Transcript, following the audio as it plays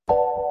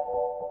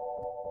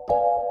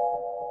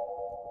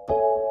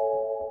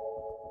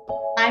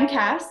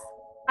Cass.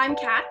 I'm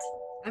Kat.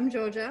 I'm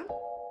Georgia,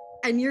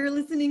 and you're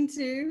listening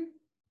to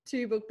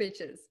Two Book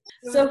Bitches.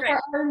 So for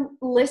our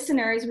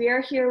listeners, we are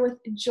here with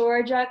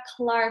Georgia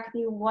Clark,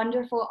 the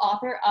wonderful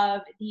author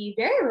of the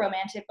very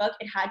romantic book,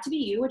 It Had to Be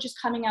You, which is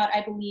coming out,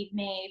 I believe,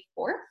 May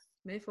 4th.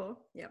 May 4th,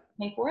 yep.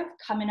 May 4th,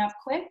 coming up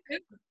quick.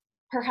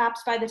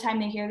 Perhaps by the time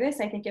they hear this,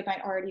 I think it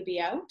might already be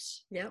out.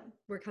 Yep,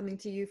 we're coming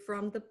to you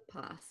from the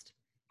past.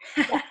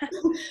 Yeah.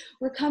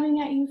 We're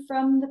coming at you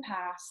from the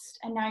past,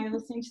 and now you're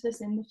listening to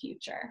this in the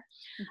future.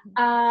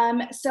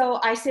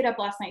 So I stayed up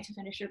last night to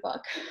finish your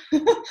book.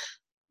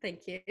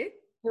 Thank you.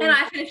 And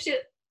I finished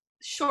it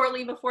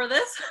shortly before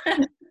this,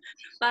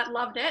 but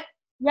loved it.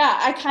 Yeah,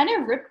 I kind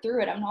of ripped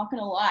through it, I'm not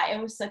gonna lie.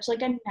 It was such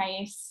like a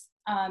nice,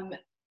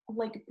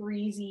 like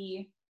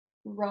breezy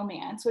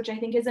romance, which I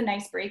think is a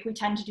nice break. We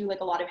tend to do like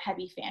a lot of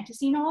heavy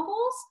fantasy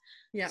novels.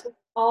 Yeah. So it's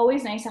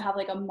always nice to have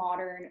like a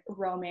modern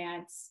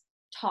romance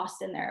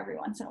tossed in there every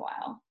once in a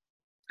while.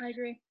 I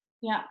agree.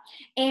 Yeah.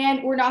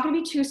 And we're not going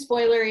to be too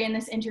spoilery in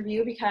this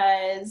interview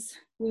because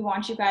we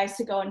want you guys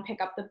to go and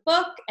pick up the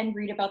book and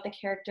read about the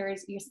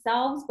characters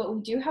yourselves. But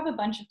we do have a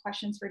bunch of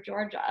questions for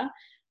Georgia.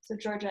 So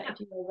Georgia, if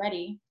you are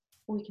ready,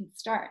 we can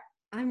start.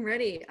 I'm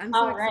ready. I'm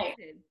so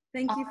excited.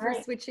 Thank you for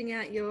right. switching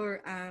out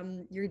your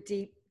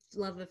deep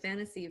love of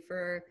fantasy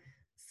for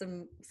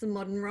some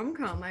modern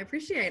rom-com. I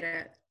appreciate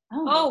it.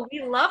 Oh,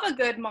 we love a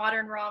good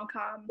modern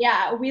rom-com.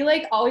 Yeah, we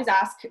like always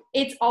ask.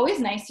 It's always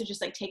nice to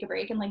just like take a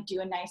break and like do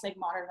a nice like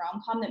modern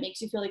rom-com that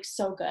makes you feel like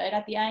so good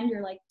at the end.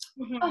 You're like,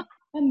 oh,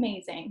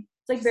 amazing.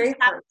 It's like very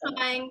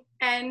satisfying,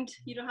 and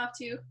you don't have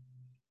to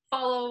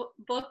follow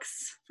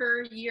books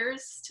for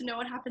years to know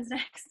what happens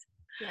next.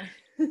 Yeah.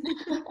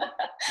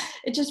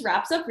 It just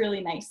wraps up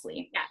really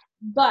nicely. Yeah.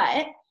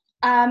 But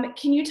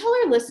can you tell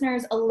our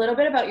listeners a little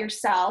bit about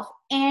yourself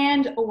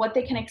and what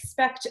they can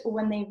expect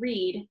when they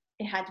read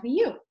It Had to Be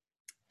You?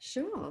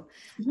 Sure.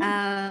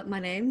 My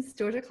name's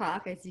Georgia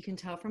Clark. As you can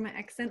tell from my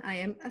accent, I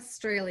am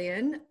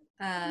Australian,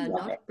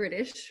 not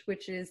British,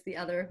 which is the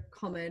other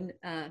common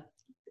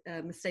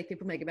mistake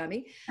people make about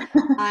me.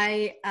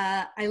 I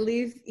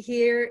live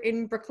here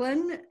in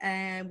Brooklyn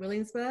and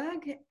Williamsburg,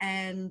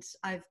 and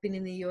I've been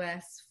in the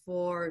US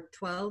for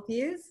 12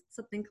 years,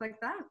 something like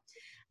that.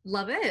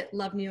 Love it.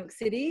 Love New York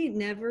City.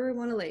 Never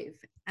want to leave.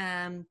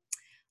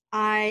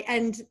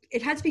 And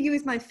It Had to Be You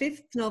is my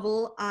 5th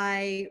novel.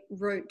 I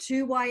wrote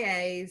 2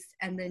 YAs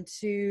and then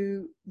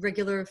 2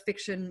 regular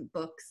fiction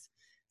books.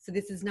 So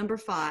this is number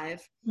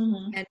 5.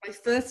 And my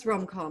first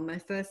rom-com, my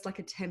first like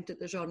attempt at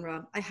the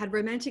genre. I had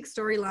romantic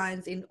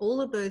storylines in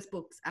all of those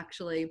books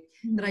actually,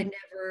 that I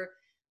never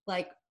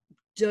like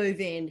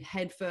dove in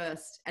head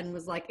first and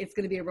was like, it's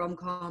going to be a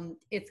rom-com.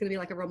 It's going to be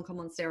like a rom-com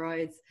on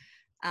steroids.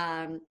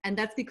 And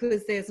that's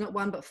because there's not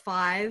 1 but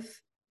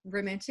 5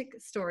 romantic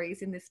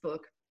stories in this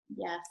book.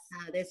 Yes.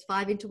 There's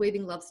 5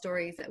 interweaving love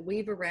stories that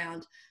weave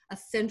around a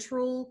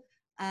central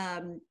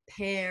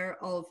pair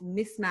of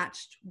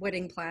mismatched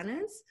wedding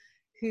planners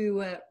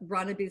who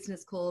run a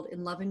business called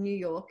In Love in New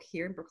York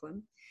here in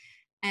Brooklyn.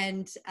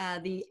 And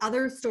the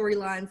other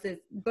storylines,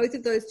 both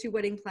of those 2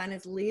 wedding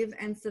planners, Liv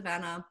and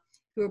Savannah,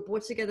 who are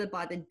brought together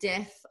by the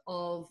death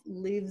of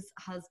Liv's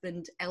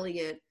husband,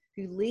 Elliot,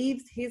 who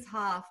leaves his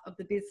half of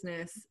the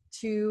business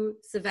to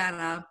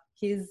Savannah,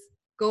 his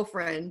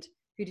girlfriend,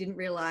 who didn't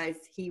realize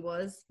he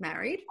was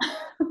married.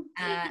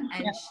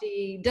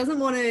 She doesn't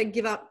want to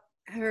give up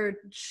her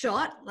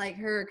shot, like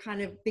her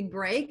kind of big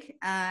break.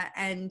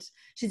 And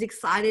she's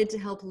excited to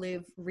help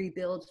Liv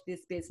rebuild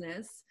this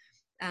business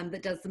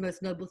that does the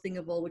most noble thing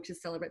of all, which is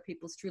celebrate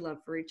people's true love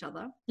for each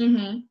other.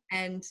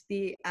 And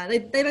they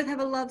both have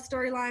a love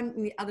storyline,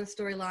 and the other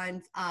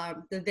storylines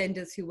are the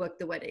vendors who work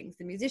the weddings,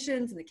 the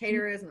musicians and the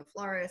caterers and the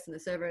florists and the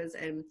servers.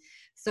 And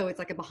so it's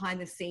like a behind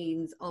the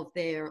scenes of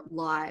their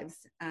lives,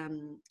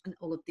 and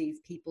all of these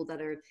people that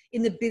are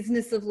in the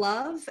business of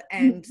love.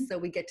 And so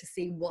we get to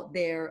see what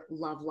their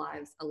love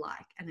lives are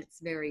like. And it's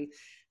very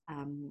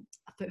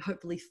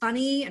hopefully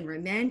funny and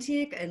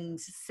romantic and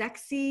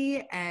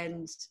sexy,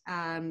 and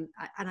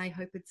I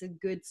hope it's a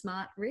good,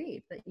 smart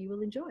read that you will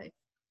enjoy.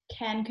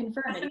 Can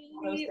confirm it.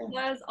 It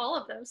was all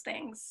of those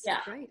things. Yeah,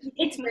 great.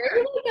 It's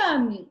very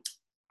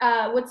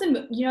like what's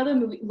the the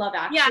movie Love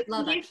Actually? Yeah,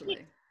 Love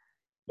Actually.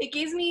 It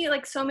gives me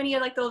like so many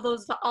like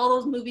those all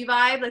those movie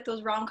vibes, like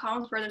those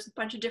rom-coms where there's a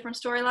bunch of different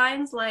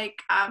storylines,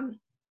 like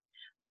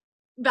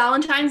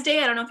Valentine's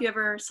Day. I don't know if you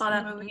ever saw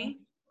that movie,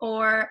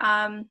 or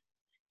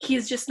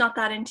He's Just Not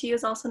That Into You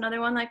is also another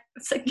one. Like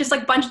it's like just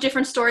like a bunch of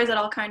different stories that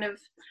all kind of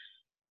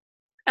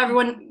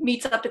everyone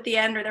meets up at the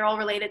end, or they're all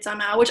related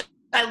somehow, which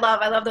I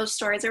love. I love those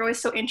stories. They're always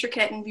so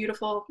intricate and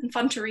beautiful and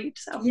fun to read.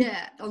 So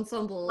yeah,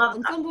 ensemble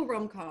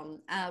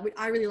rom-com.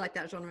 I really like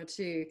that genre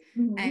too.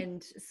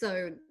 And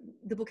so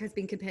the book has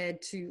been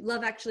compared to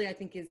Love Actually, I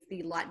think is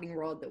the lightning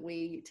rod that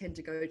we tend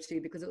to go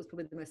to because it was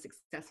probably the most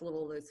successful of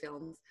all those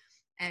films.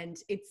 And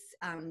it's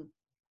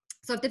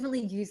so I've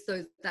definitely used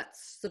that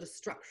sort of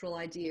structural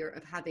idea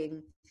of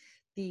having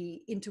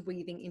the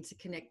interweaving,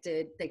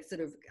 interconnected, they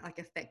sort of like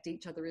affect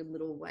each other in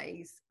little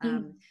ways.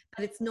 But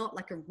it's not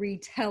like a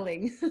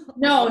retelling.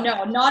 No,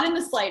 not in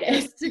the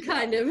slightest. Just to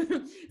kind of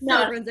No.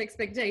 set everyone's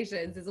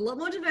expectations. There's a lot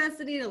more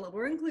diversity and a lot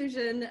more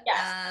inclusion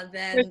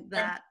than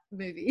that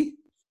movie.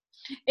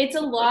 It's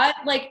a lot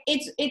like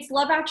it's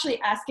Love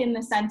Actually-esque in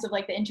the sense of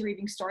like the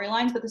interweaving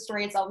storylines, but the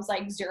story itself is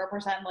like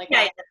 0% like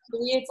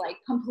it's like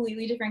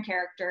completely different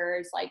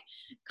characters, like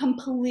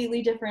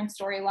completely different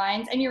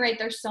storylines. And you're right,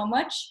 there's so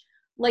much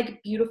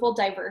like beautiful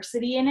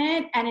diversity in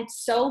it, and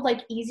it's so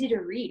like easy to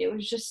read. It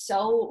was just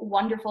so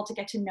wonderful to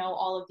get to know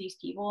all of these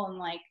people and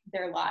like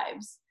their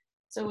lives.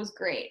 So it was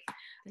great.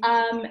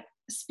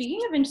 Speaking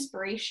of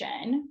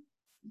inspiration,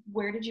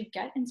 where did you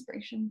get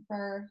inspiration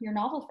for your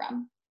novel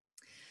from?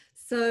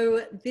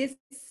 So this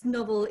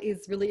novel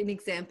is really an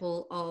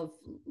example of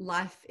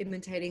life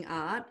imitating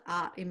art,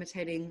 art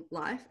imitating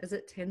life, as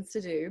it tends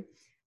to do,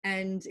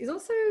 and is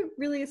also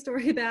really a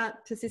story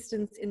about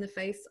persistence in the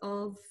face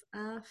of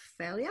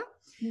failure.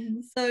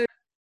 So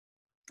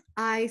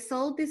I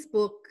sold this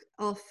book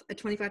off a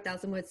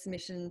 25,000 word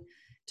submission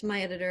to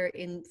my editor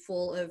in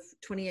fall of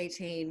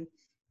 2018,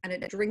 and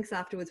at drinks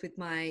afterwards with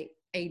my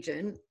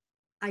agent,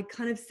 I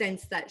kind of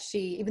sensed that she,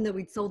 even though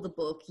we'd sold the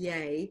book,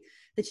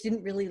 that she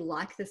didn't really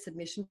like the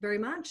submission very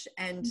much.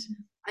 And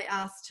I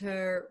asked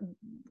her,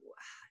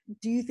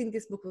 do you think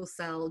this book will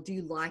sell? Do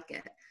you like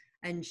it?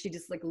 And she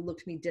just like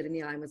looked me dead in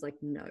the eye and was like,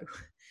 no.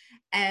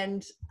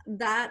 And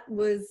that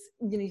was,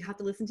 you have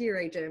to listen to your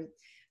agent.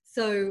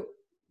 So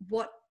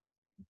what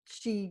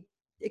she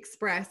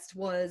expressed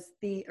was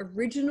the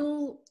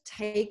original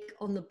take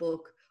on the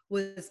book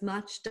was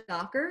much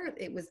darker.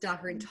 It was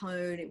darker in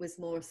tone. It was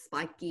more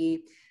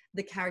spiky.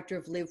 The character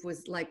of Liv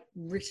was like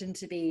written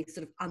to be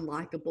sort of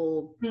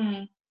unlikable.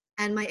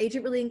 And my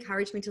agent really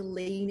encouraged me to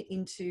lean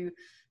into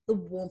the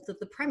warmth of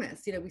the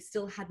premise. We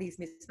still had these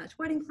mismatched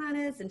wedding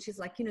planners, and she's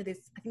like,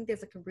 I think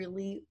there's like a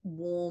really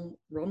warm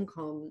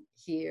rom-com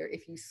here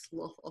if you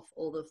slough off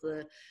all of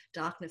the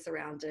darkness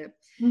around it.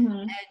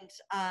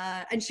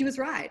 And she was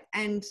right.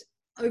 And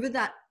over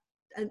that,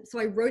 and so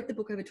I wrote the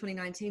book over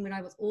 2019 when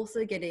I was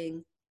also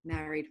getting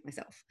married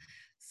myself.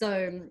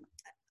 So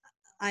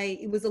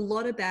it was a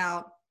lot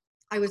about,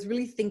 I was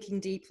really thinking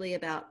deeply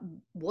about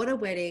what are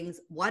weddings?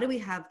 Why do we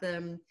have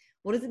them?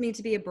 What does it mean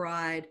to be a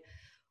bride?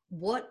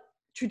 What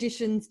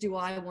traditions do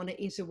I want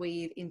to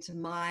interweave into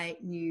my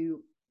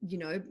new,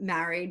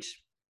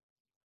 marriage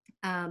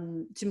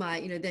to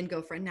my, then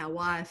girlfriend, now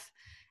wife?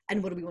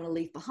 And what do we want to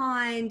leave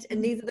behind?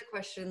 And these are the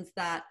questions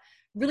that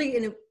really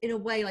in a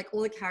way, like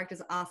all the characters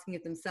are asking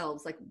of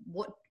themselves, like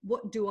what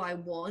do I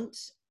want?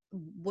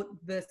 What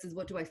versus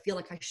what do I feel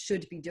like I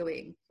should be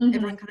doing?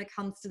 Everyone kind of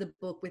comes to the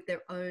book with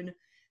their own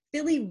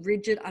fairly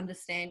rigid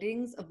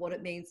understandings of what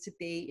it means to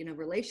be in a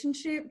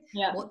relationship,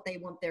 what they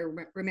want their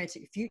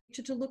romantic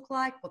future to look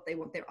like, what they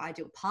want their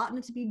ideal partner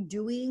to be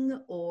doing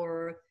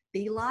or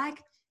be like.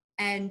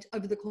 And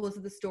over the course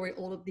of the story,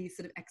 all of these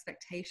sort of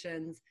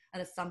expectations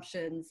and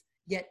assumptions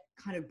get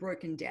kind of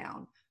broken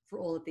down for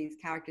all of these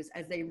characters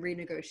as they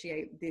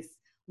renegotiate this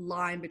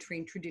line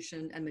between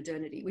tradition and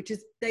modernity, which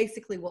is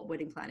basically what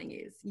wedding planning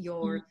is.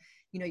 You're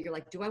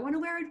like, do I want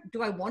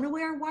to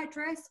wear a white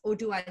dress, or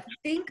do I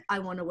think I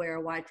want to wear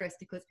a white dress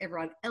because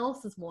everyone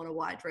else has worn a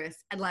white dress?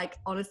 And like,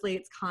 honestly,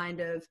 it's kind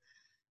of,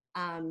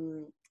 I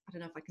don't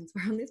know if I can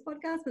swear on this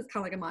podcast, but it's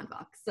kind of like a mind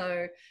fuck.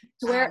 So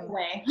swear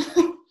away.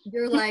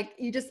 you're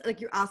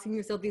asking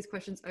yourself these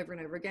questions over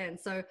and over again.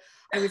 So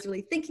I was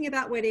really thinking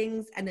about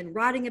weddings and then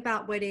writing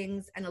about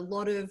weddings, and a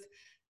lot of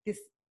this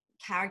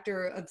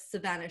character of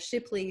Savannah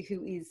Shipley,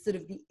 who is sort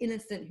of the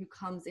innocent who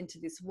comes into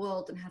this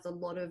world and has a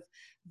lot of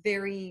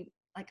very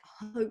like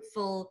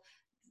hopeful,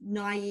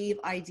 naive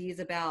ideas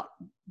about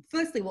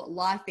firstly what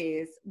life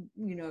is,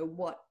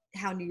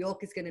 how New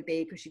York is going to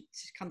be, because she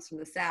comes from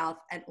the South,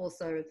 and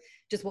also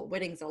just what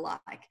weddings are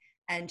like.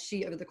 And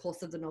she, over the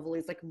course of the novel,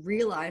 is like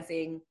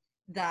realizing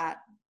that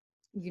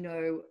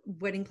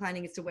wedding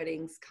planning is to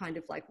weddings kind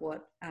of like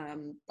what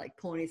like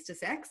porn is to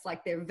sex.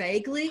 Like they're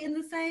vaguely in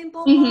the same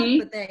ballpark,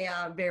 but they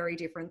are very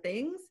different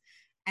things.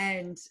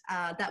 And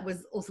that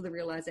was also the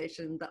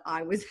realization that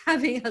I was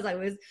having as I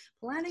was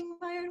planning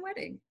my own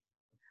wedding.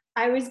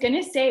 I was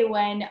gonna say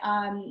when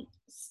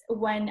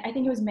I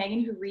think it was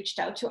Megan who reached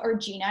out to, or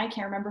Gina, I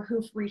can't remember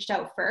who reached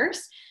out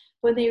first.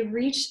 When they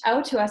reached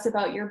out to us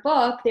about your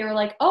book, they were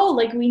like, oh,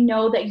 like we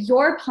know that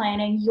you're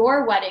planning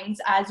your weddings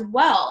as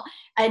well.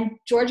 And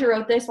Georgia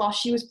wrote this while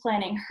she was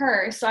planning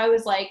hers. So I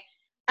was like,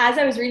 as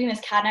I was reading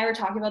this, Kat and I were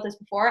talking about this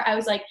before, I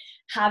was like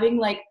having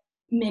like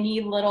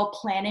mini little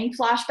planning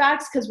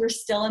flashbacks because we're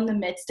still in the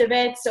midst of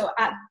it. So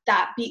at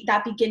that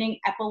beginning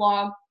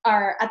epilogue,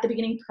 or at the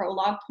beginning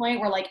prologue point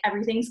where like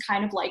everything's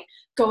kind of like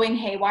going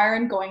haywire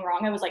and going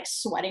wrong, I was like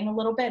sweating a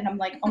little bit, and I'm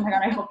like, oh my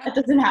god, I hope that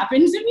doesn't happen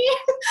to me.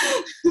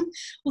 I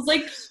was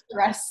like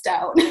stressed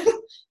out.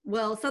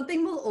 Well,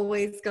 something will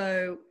always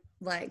go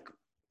like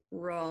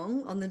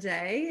wrong on the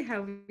day,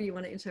 however you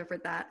want to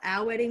interpret that.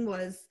 Our wedding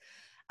was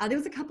there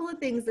was a couple of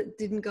things that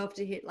didn't go up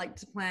to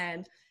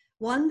plan.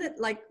 one that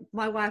like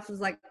my wife was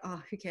like,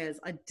 oh, who cares?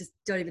 I just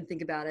don't even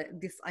think about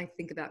it. This I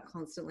think about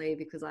constantly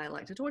because I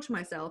like to torture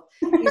myself,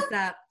 is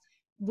that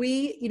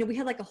we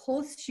had like a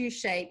horseshoe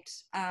shaped,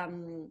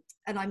 and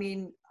I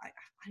mean,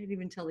 I didn't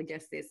even tell the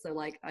guests this. So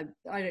like,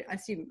 I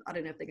assume, I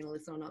don't know if they're going to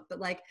listen or not, but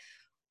like,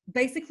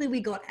 basically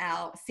we got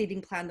our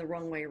seating plan the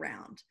wrong way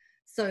around.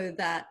 So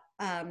that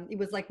it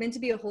was like meant to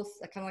be a kind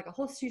of like a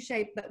horseshoe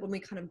shape, but when we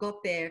kind of got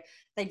there,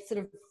 they sort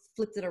of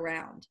flipped it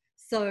around.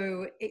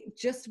 So it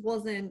just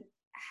wasn't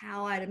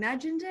how I'd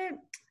imagined it.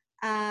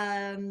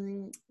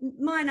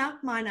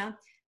 Minor.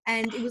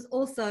 And it was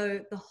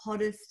also the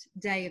hottest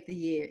day of the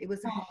year. It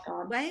was a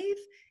hot wave.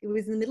 It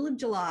was in the middle of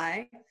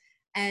July,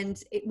 and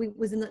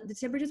the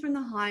temperatures were in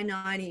the high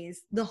 90s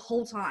the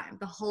whole time,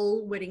 the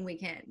whole wedding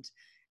weekend.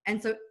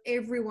 And so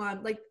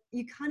everyone, like,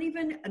 you can't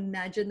even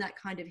imagine that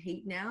kind of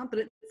heat now, but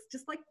it's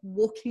just like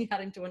walking out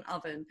into an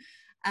oven.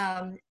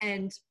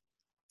 And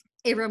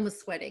everyone was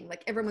sweating.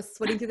 Like, everyone was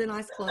sweating through their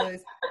nice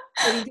clothes.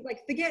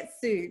 Like, forget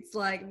suits.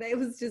 Like,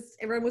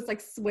 everyone was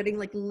like sweating,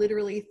 like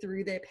literally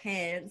through their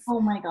pants.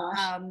 Oh my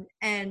gosh.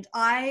 And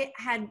I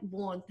had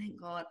worn, thank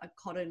God, a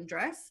cotton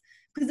dress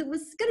because it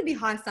was going to be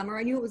high summer.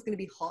 I knew it was going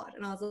to be hot.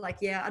 And I was like,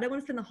 yeah, I don't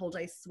want to spend the whole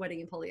day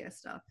sweating in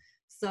polyester.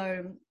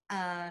 So,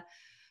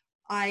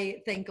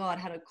 I, thank God,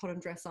 had a cotton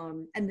dress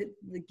on, and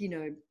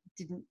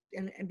didn't,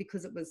 and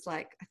because it was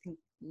like, I think,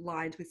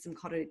 lined with some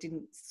cotton, it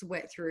didn't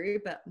sweat through.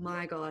 But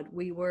my God,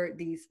 we were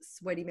these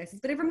sweaty messes.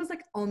 But everyone was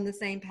like on the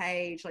same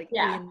page, like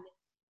in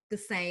the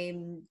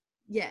same,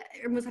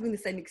 everyone was having the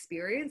same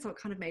experience. So it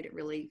kind of made it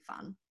really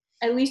fun.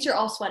 At least you're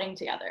all sweating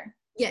together.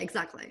 Yeah,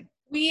 exactly.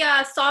 We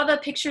saw the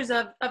pictures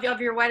of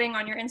your wedding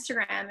on your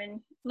Instagram,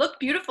 and looked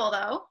beautiful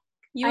though.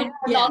 You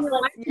both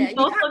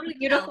looked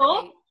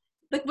beautiful.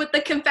 With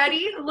the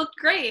confetti, it looked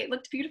great. It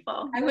looked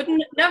beautiful. I would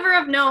never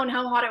have known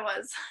how hot it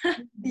was.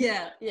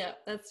 Yeah,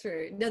 that's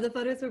true. No, the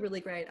photos were really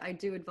great. I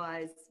do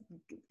advise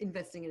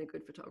investing in a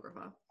good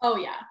photographer. Oh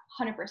yeah,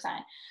 100%.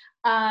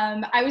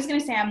 I was gonna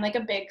say, I'm like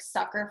a big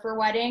sucker for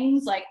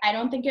weddings. Like, I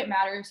don't think it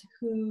matters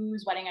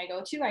whose wedding I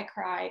go to. I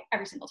cry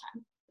every single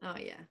time. Oh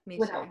yeah, me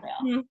without too.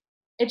 fail. Mm-hmm.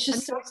 It's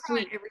just so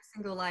sweet. Every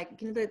single, like,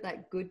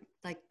 that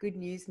good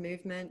news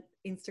movement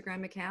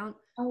Instagram account.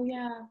 Oh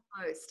yeah.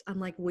 Post. I'm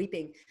like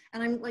weeping,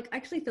 and I'm like, I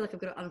actually feel like I've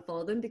got to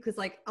unfollow them because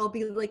like I'll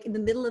be like in the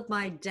middle of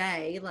my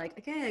day, like,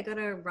 okay, I got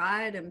to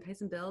ride and pay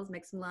some bills,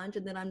 make some lunch,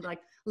 and then I'm like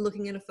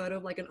looking at a photo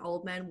of like an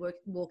old man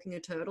walking a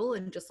turtle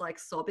and just like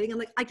sobbing. I'm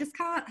like, I just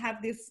can't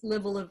have this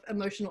level of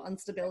emotional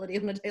instability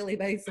on a daily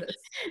basis.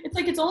 It's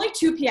like, it's only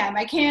 2 p.m.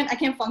 I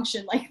can't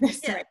function like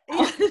this right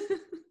now.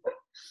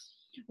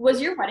 Was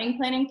your wedding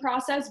planning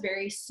process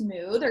very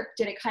smooth, or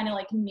did it kind of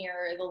like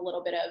mirror the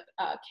little bit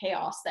of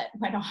chaos that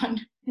went on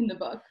in the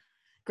book?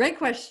 Great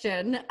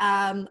question.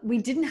 We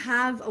didn't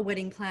have a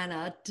wedding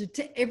planner,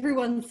 to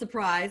everyone's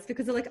surprise,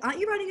 because they're like, aren't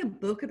you writing a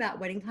book about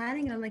wedding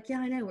planning? And I'm like, yeah,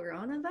 I know, we're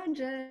on a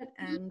budget,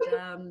 and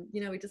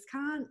we just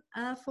can't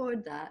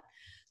afford that.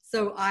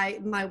 So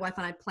my wife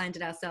and I planned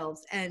it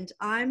ourselves, and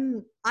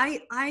I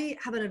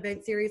have an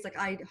event series. Like,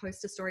 I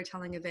host a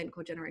storytelling event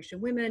called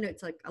Generation Women.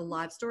 It's like a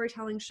live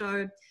storytelling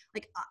show.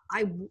 Like,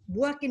 I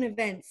work in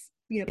events,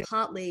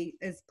 partly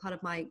as part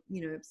of my,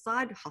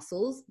 side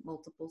hustles,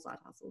 multiple side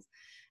hustles,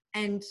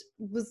 and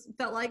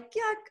felt like,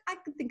 yeah, I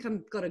think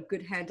I've got a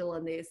good handle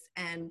on this.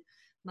 And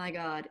my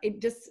God, it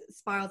just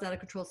spirals out of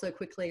control so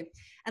quickly.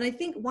 And I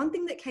think one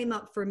thing that came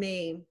up for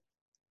me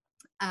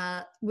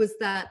was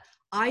that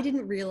I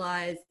didn't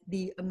realize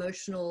the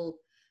emotional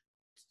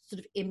sort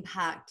of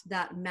impact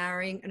that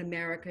marrying an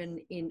American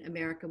in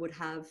America would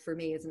have for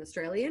me as an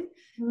Australian.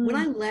 When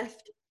I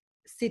left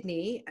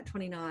Sydney at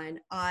 29,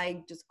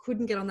 I just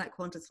couldn't get on that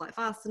Qantas flight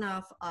fast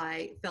enough.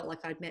 I felt like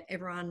I'd met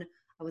everyone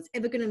I was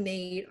ever going to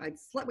meet. I'd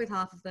slept with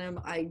half of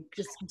them. I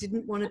just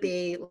didn't want to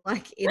be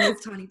like in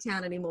this tiny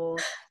town anymore.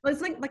 It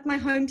was like my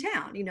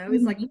hometown,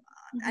 it's like,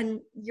 and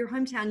your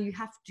hometown, you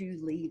have to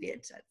leave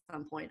it at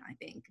some point, I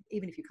think,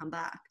 even if you come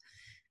back.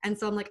 And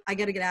so I'm like, I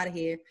got to get out of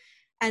here.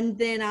 And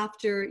then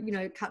after,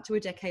 cut to a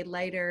decade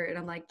later, and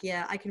I'm like,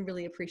 yeah, I can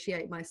really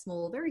appreciate my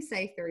small, very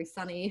safe, very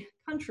sunny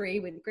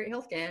country with great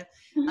healthcare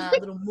a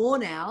little more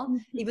now,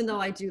 even though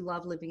I do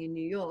love living in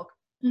New York.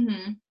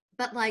 Mm-hmm.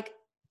 But like,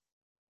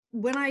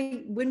 when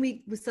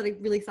we were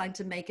really starting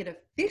to make it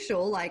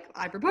official, like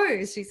I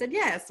proposed, she said,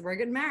 yes, we're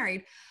getting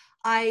married.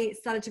 I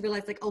started to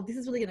realize like, oh, this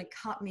is really going to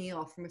cut me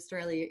off from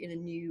Australia in a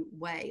new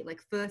way.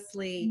 Like,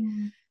 firstly,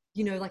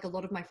 like a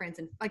lot of my friends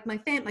and like my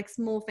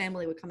small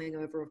family were coming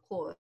over, of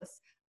course,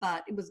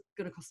 but it was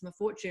going to cost them a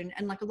fortune.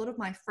 And like a lot of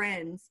my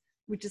friends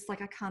were just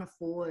like, I can't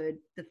afford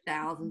the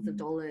thousands of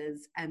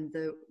dollars and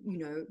the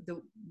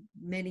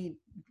many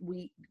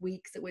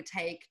weeks it would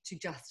take to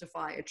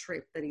justify a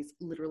trip that is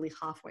literally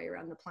halfway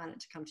around the planet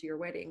to come to your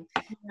wedding.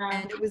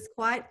 And it was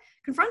quite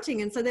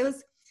confronting. And so there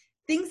was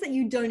things that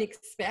you don't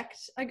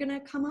expect are going to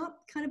come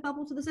up, kind of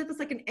bubble to the surface.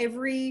 Like, in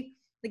every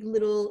like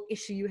little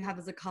issue you have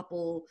as a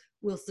couple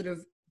will sort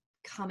of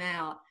come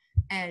out.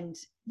 And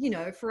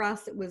for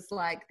us, it was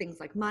like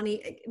things like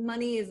money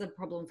is a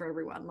problem for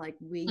everyone. Like,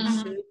 we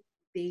should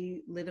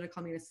live in a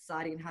communist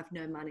society and have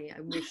no money.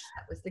 I wish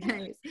that was the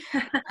case,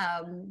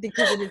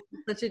 because it is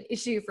such an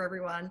issue for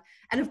everyone.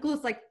 And of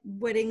course, like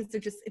weddings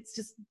are it's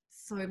just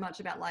so much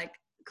about like,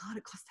 God,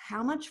 it costs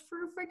how much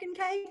for a freaking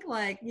cake?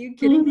 Like, you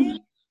kidding me?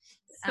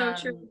 So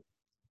true.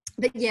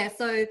 But yeah,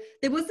 so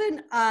there was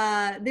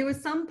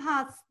some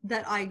parts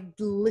that I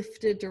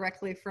lifted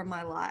directly from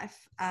my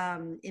life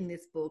in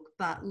this book,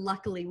 but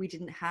luckily we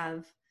didn't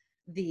have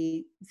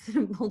the sort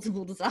of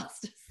multiple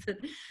disasters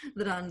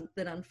that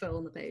unfurl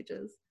on the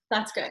pages.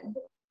 That's good.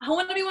 I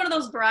want to be one of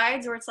those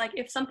brides where it's like,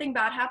 if something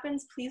bad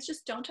happens, please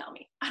just don't tell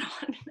me. I don't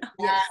want to know.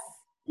 Yes.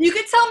 You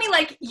could tell me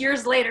like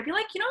years later, be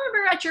like,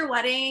 remember at your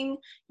wedding,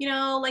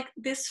 like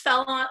this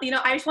fell on,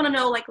 I just want to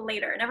know like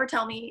later. Never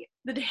tell me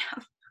the day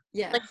of.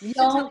 Yeah. Like, you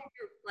tell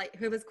like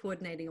whoever's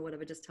coordinating or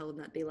whatever, just tell them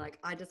that. Be like,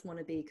 I just want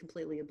to be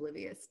completely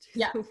oblivious to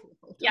yeah. the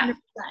world. Yeah.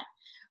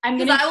 I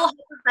will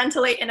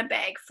ventilate in a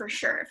bag for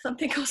sure if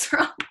something goes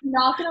wrong. I'm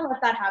not going to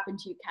let that happen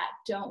to you, Kat.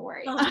 Don't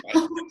worry.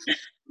 Okay.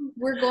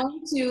 We're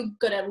going to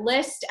get a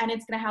list, and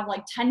it's going to have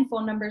like 10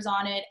 phone numbers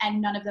on it, and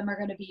none of them are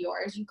going to be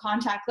yours. You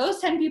contact those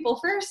 10 people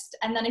first,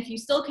 and then if you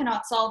still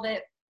cannot solve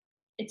it,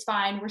 it's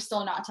fine. We're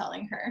still not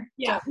telling her.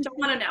 Yeah, don't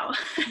want to know.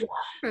 Yeah.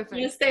 Perfect.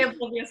 You stay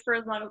oblivious for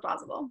as long as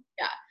possible.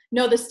 Yeah.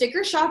 No, the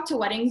sticker shock to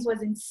weddings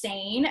was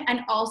insane,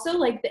 and also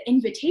like the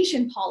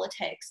invitation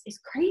politics is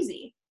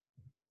crazy.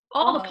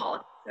 All the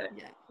politics.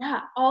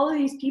 Yeah, all of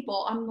these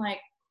people. I'm like,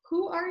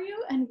 who are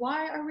you, and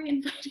why are we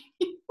inviting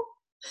you?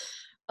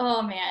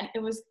 Oh man,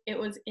 it was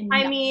enough.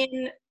 I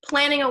mean,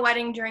 planning a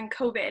wedding during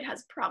COVID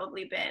has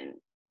probably been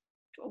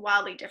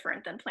wildly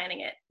different than planning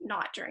it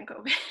not during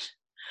COVID.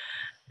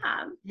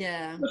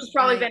 Yeah. Which has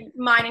probably been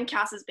mine and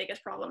Cass's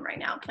biggest problem right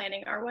now,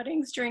 planning our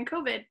weddings during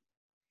COVID.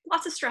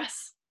 Lots of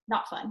stress.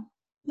 Not fun.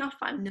 Not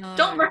fun. No.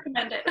 Don't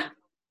recommend it.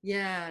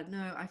 Yeah, no,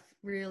 I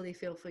really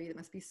feel for you. It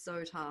must be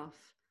so tough.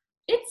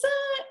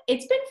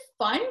 It's been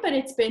fun, but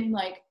it's been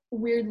like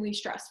weirdly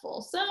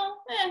stressful. So,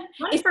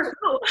 It's for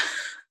who?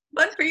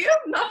 Fun for you,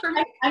 not for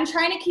me. I'm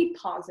trying to keep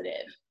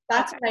positive.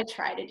 That's what I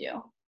try to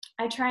do.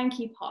 I try and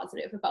keep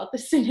positive about the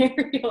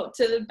scenario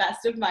to the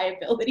best of my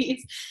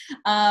abilities.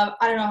 I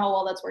don't know how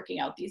well that's working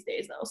out these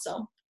days though,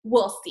 so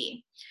we'll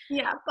see.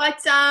 Yeah, but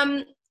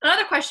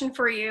another question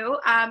for you,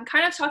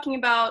 kind of talking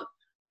about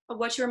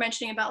what you were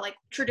mentioning about like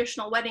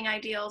traditional wedding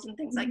ideals and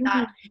things like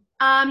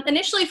that.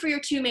 Initially for your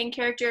two main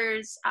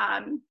characters,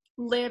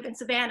 Liv and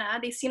Savannah,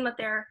 they seemed like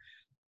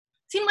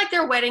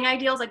their wedding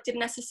ideals like didn't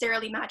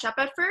necessarily match up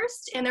at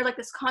first, and they're like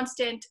this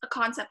constant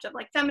concept of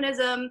like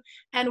feminism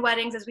and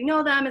weddings as we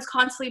know them is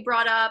constantly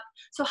brought up.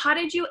 So how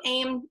did you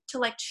aim to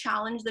like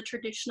challenge the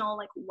traditional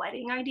like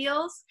wedding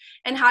ideals,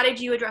 and how did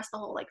you address the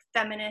whole like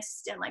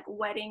feminist and like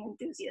wedding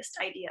enthusiast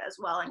idea as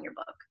well in your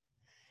book?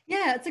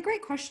 Yeah, it's a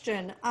great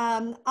question.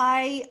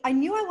 I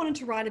knew I wanted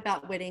to write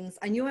about weddings.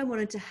 I knew I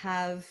wanted to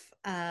have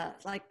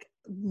like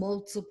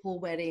multiple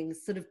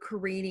weddings, sort of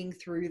careening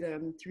through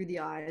them through the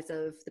eyes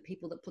of the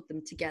people that put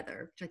them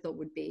together, which I thought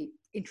would be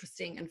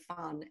interesting and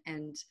fun,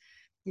 and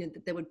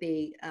that they would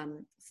be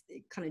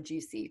kind of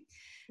juicy.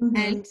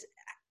 And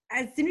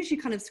as soon as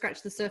you kind of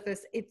scratch the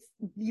surface,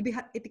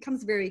 it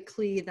becomes very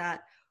clear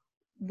that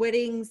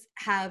weddings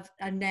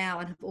are now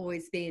and have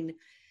always been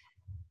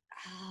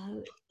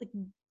like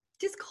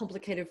just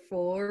complicated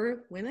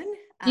for women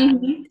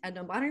and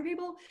non-binary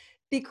people,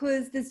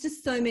 because there's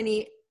just so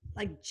many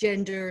like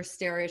gender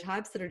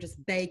stereotypes that are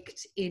just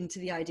baked into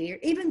the idea.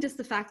 Even just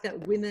the fact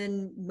that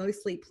women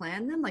mostly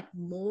plan them, like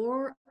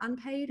more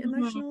unpaid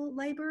emotional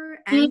labor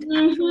and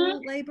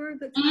actual labor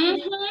that's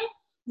happening.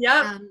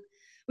 Yeah.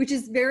 Which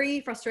is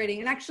very frustrating.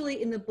 And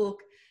actually in the book,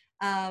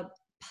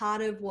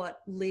 part of what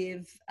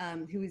Liv,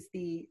 who is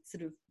the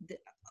sort of the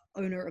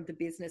owner of the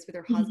business with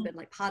her husband,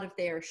 like part of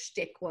their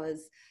shtick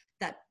was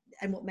that,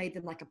 and what made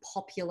them like a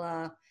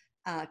popular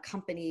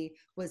company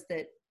was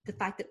that the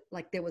fact that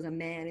like there was a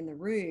man in the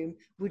room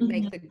would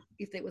make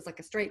if it was like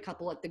a straight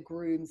couple, like the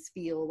grooms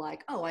feel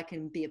like, oh, I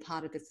can be a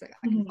part of this, like,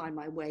 I can find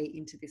my way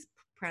into this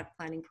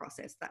planning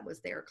process. That was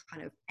their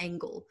kind of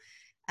angle.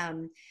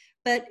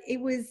 But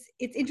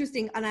it's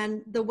interesting.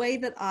 And the way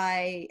that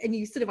and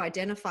you sort of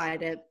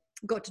identified it,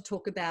 got to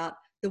talk about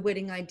the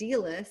wedding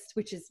idealist,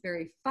 which is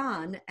very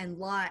fun and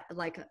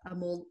like a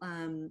more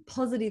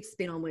positive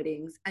spin on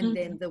weddings, and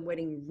then the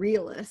wedding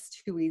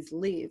realist, who is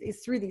Liv, is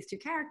through these two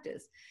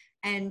characters.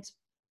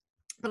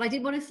 But I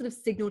did want to sort of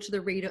signal to the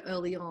reader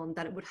early on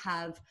that it would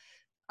have,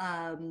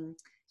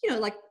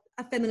 like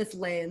a feminist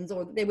lens,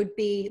 or there would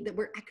be that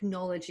we're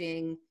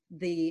acknowledging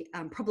the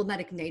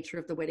problematic nature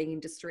of the wedding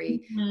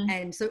industry.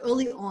 And so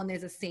early on,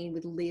 there's a scene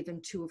with Liv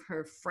and two of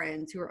her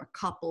friends who are a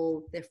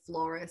couple, they're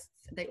florists,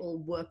 they all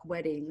work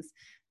weddings.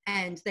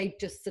 And they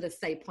just sort of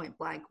say point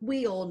blank,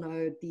 we all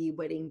know the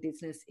wedding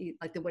business,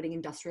 like the wedding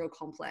industrial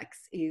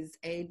complex, is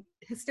a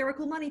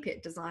hysterical money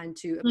pit designed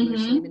to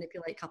emotionally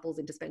manipulate couples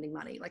into spending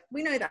money. Like,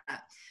 we know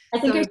that.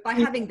 So by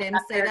having them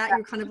say that,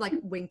 you're kind of like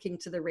winking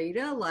to the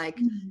reader, like,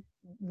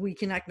 we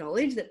can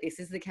acknowledge that this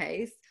is the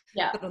case.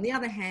 Yeah. But on the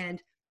other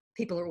hand,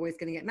 people are always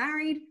going to get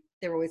married.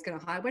 they're always going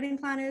to hire wedding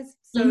planners.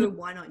 So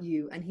why not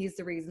you? And here's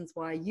the reasons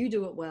why you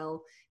do it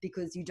well,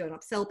 because you don't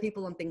upsell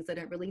people on things they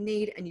don't really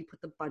need, and you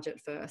put the budget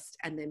first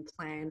and then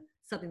plan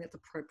something that's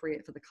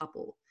appropriate for the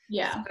couple.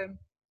 Yeah. So,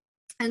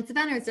 and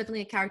Savannah is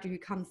definitely a character who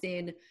comes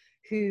in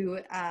who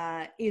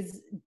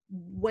is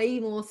way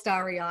more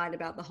starry-eyed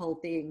about the whole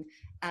thing,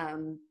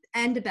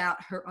 and about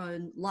her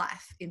own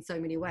life in so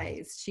many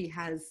ways. She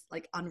has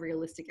like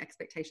unrealistic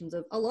expectations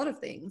of a lot of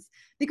things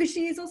because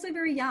she is also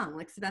very young.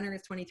 Like Savannah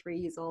is 23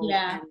 years old.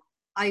 Yeah. And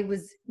I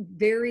was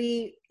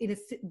very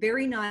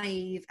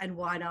naive and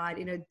wide-eyed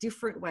in a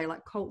different way,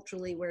 like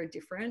culturally we're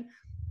different,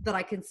 but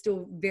I can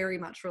still very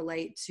much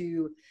relate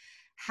to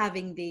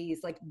having these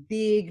like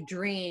big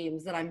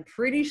dreams that I'm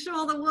pretty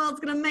sure the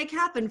world's going to make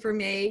happen for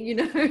me, you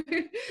know.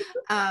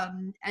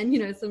 And, you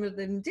know, some of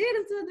them did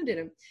and some of them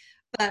didn't.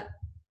 But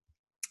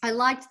I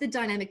liked the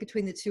dynamic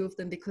between the two of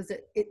them because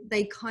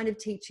they kind of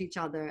teach each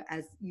other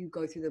as you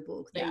go through the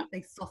book.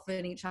 They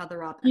soften each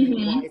other up and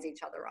they wise each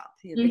other up.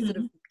 You know, they sort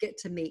of get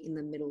to meet in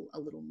the middle a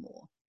little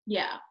more.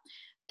 Yeah.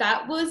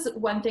 That was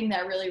one thing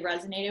that really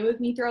resonated with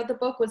me throughout the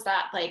book, was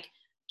that like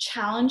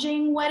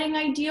challenging wedding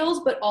ideals,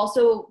 but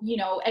also, you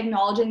know,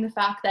 acknowledging the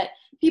fact that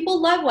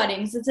people love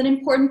weddings. It's an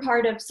important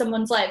part of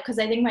someone's life. Because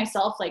I think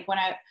myself, like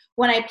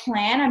when I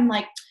plan, I'm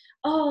like,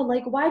 oh,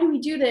 like, why do we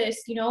do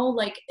this? You know,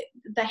 like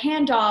the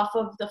handoff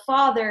of the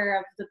father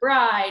of the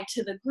bride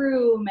to the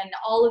groom and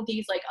all of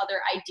these like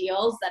other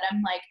ideals that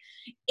I'm like,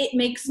 it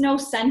makes no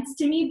sense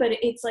to me, but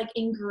it's like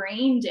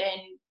ingrained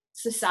in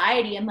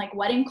society and like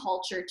wedding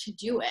culture to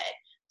do it.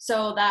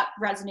 So that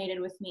resonated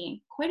with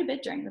me quite a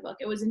bit during the book.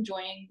 It was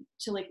enjoying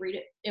to like read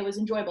it. It was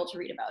enjoyable to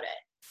read about it,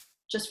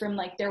 just from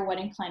like their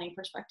wedding planning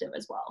perspective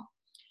as well.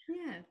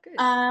 Yeah, good.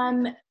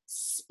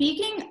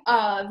 Speaking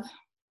of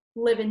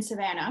Liv and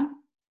Savannah,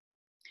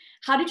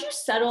 how did you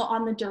settle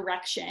on the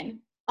direction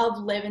of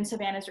Liv and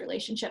Savannah's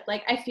relationship?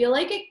 Like, I feel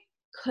like it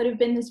could have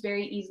been this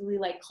very easily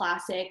like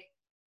classic,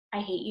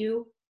 I hate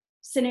you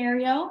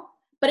scenario,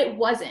 but it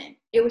wasn't.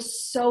 It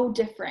was so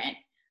different.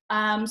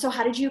 So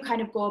how did you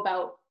kind of go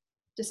about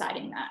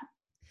deciding that?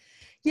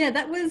 Yeah,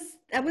 that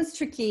was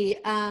tricky,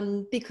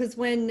 because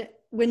when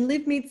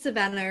Liv meets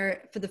Savannah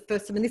for the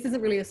first time, and this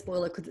isn't really a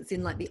spoiler because it's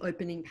in like the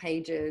opening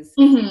pages,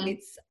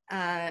 it's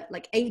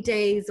like 8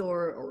 days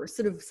or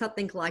sort of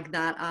something like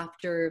that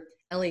after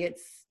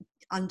Elliot's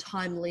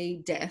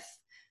untimely death.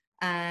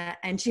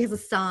 And she has a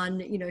son,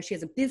 you know, she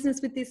has a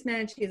business with this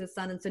man, she has a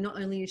son. And so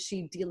not only is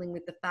she dealing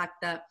with the fact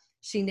that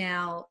she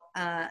now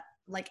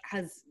like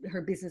has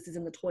her business is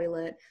in the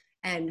toilet,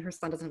 and her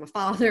son doesn't have a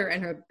father,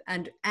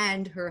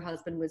 and her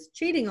husband was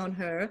cheating on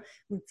her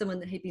with someone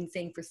that he'd been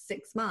seeing for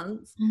 6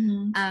 months.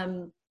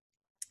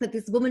 But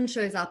this woman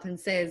shows up and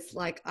says,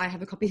 like, I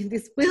have a copy of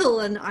this will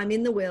and I'm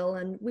in the will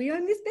and we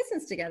own this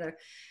business together.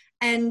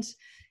 And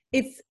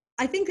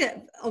I think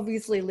that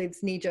obviously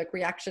Liv's knee-jerk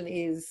reaction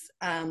is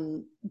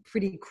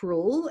pretty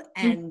cruel.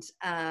 And,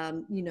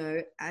 you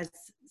know, as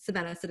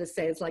Savannah sort of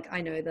says, like, I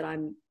know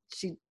that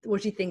she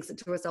thinks it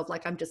to herself,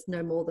 like, I'm just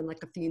no more than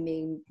like a few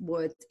mean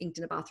words inked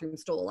in a bathroom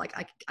stall. Like,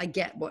 I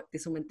get what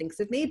this woman thinks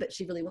of me, but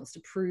she really wants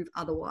to prove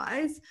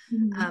otherwise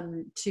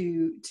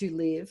to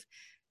Liv.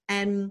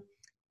 And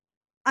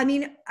I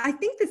mean, I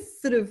think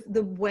this sort of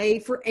the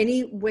way forward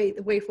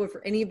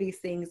for any of these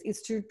things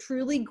is to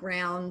truly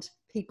ground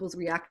people's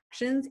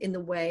reactions in the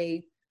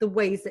ways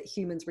that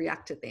humans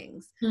react to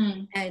things.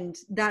 And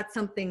that's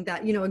something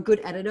that, you know, a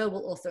good editor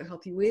will also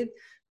help you with.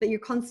 But I'm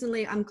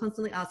constantly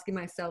asking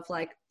myself,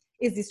 like,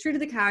 is this true to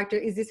the character?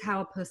 Is this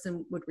how a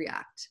person would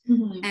react?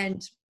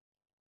 And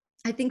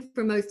I think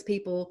for most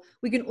people,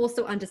 we can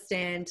also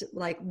understand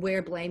like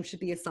where blame should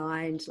be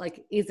assigned.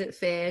 Like, is it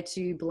fair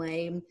to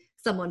blame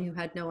someone who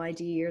had no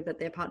idea that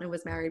their partner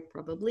was married?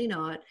 Probably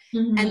not.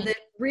 And that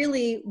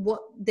really what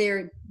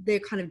their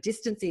kind of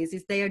distance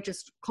is they are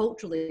just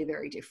culturally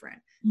very different.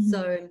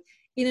 So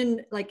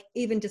even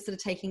just sort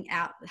of taking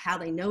out how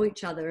they know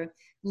each other,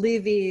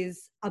 Liv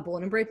is a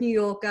born and bred New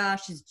Yorker.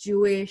 She's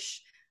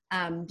Jewish.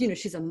 You know,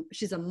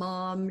 she's a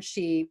mom.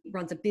 She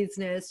runs a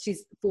business.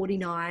 She's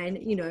 49.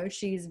 You know,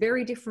 she's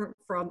very different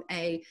from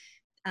a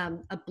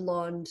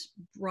blonde,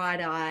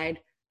 bright-eyed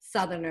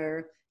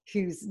Southerner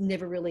who's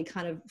never really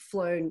kind of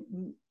flown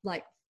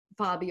like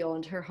far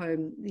beyond her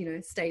home, you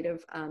know, state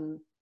of.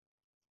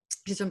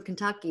 She's from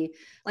Kentucky.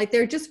 Like,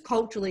 they're just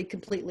culturally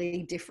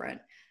completely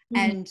different.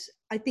 And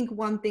I think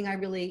one thing I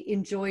really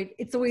enjoyed,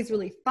 it's always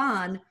really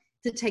fun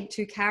to take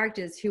two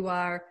characters who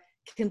are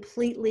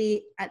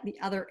completely at the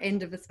other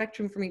end of the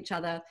spectrum from each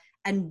other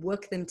and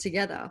work them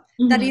together.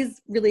 That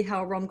is really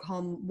how a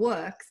rom-com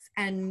works,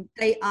 and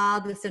they are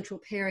the central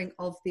pairing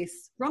of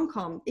this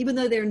rom-com, even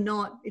though they're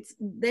not.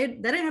 They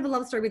don't have a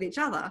love story with each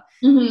other.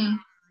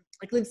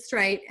 Like, Liv's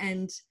straight,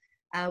 and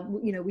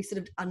you know, we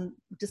sort of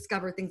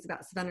discover things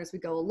about Savannah as we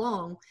go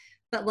along.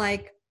 But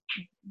like,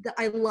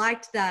 I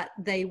liked that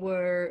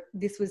their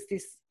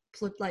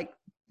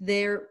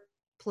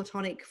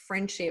platonic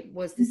friendship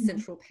was this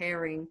central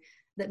pairing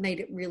that made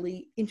it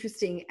really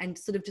interesting, and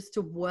sort of just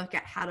to work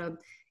out how to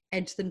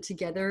edge them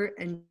together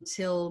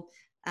until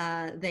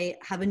they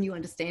have a new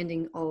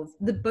understanding of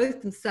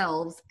both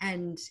themselves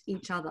and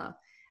each other.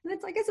 And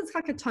I guess it's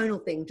like a tonal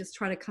thing, just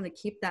trying to kind of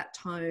keep that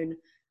tone,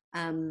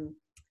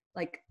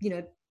 like, you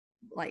know,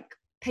 like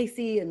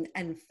pacey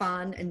and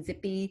fun and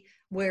zippy,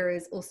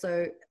 whereas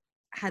also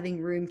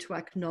having room to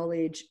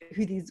acknowledge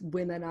who these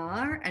women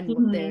are and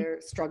what their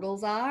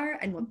struggles are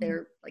and what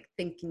they're like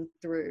thinking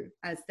through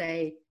as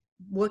they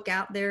work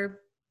out their,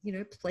 you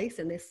know, place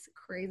in this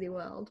crazy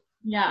world.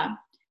 Yeah,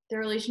 the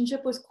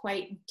relationship was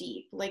quite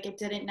deep. Like it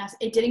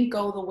didn't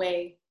go the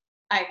way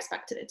I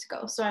expected it to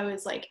go. So I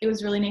was like, it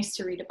was really nice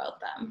to read about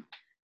them.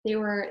 They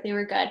were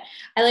good.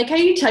 I like how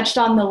you touched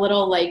on the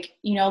little, like,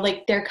 you know,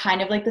 like they're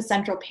kind of like the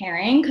central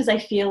pairing, because I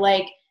feel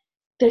like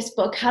this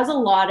book has a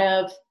lot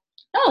of,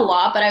 not a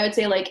lot, but I would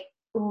say like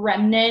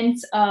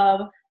remnants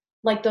of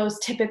like those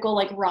typical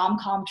like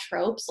rom-com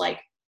tropes,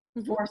 like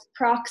forced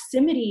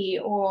proximity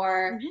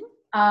or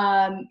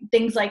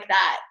things like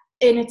that.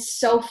 And it's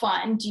so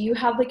fun. Do you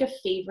have like a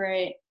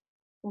favorite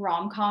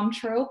rom-com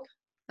trope?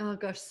 Oh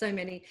gosh, so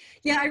many.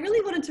 Yeah, I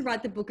really wanted to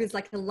write the book as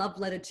like a love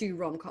letter to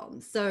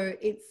rom-coms. So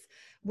it's,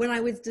 when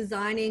I was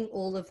designing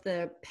all of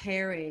the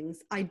pairings,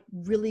 I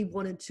really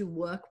wanted to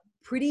work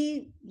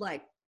pretty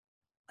like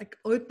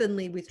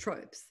openly with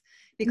tropes,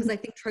 because I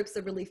think tropes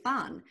are really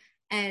fun.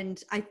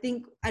 And I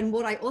think, and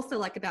what I also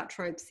like about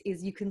tropes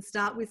is you can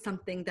start with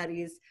something that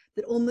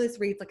almost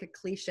reads like a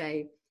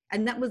cliche.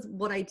 And that was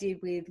what I did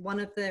with one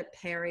of the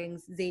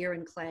pairings, Zia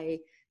and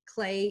Clay.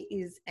 Clay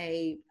is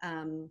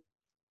an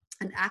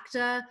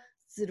actor.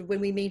 Sort of when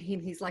we meet him,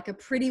 he's like a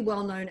pretty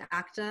well-known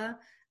actor,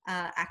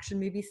 action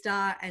movie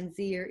star, and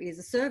Zia is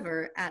a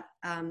server at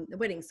a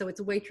wedding. So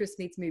it's a waitress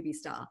meets movie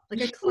star,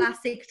 like a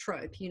classic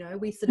trope. You know,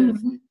 we've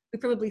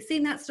probably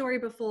seen that story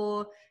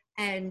before.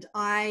 And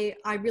I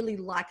really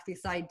like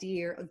this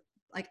idea of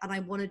like, and I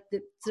wanted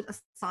the sort of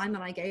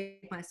assignment I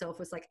gave myself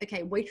was like,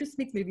 okay, waitress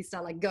meets movie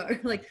star, like go,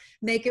 like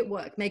make it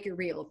work, make it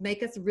real,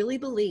 make us really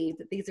believe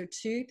that these are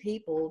two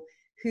people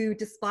who,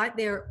 despite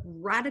their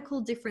radical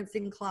difference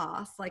in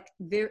class, like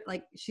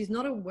she's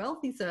not a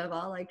wealthy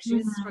server, like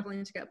she's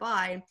struggling to get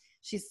by.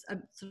 She's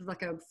sort of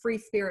like a free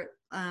spirit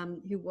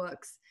who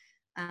works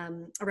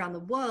around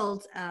the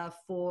world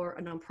for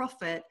a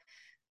nonprofit.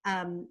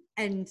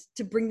 And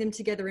to bring them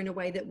together in a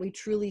way that we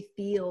truly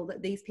feel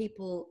that these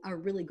people are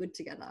really good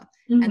together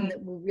and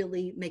that will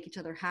really make each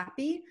other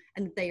happy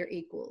and that they are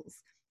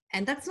equals.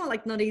 And that's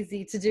not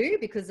easy to do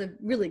because of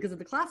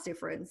the class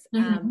difference.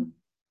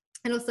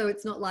 And also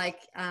it's not like,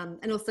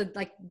 and also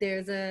like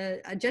there's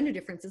a gender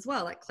difference as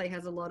well. Like Clay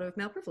has a lot of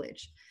male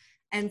privilege.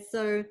 And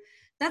so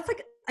that's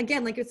like,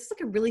 again, like it's just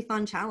like a really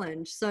fun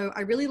challenge. So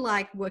I really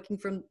like working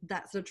from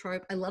that sort of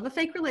trope. I love a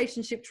fake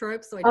relationship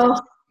trope. So I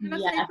have a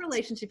fake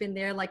relationship in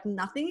there. Like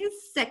nothing is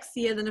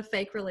sexier than a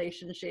fake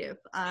relationship.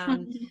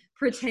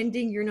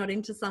 Pretending you're not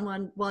into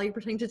someone while you're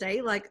pretending to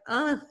date, like,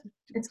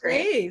 it's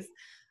great.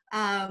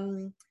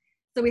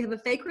 So we have a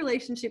fake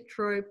relationship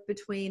trope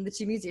between the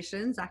two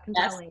musicians, Zach and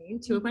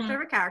Darlene, two of my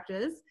favorite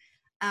characters.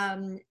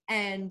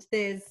 And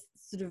there's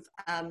sort of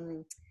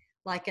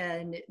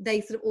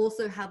they sort of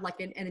also have like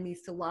an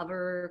enemies to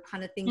lover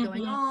kind of thing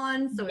going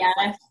on. So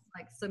it's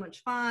like so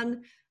much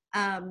fun.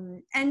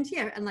 And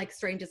like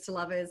strangers to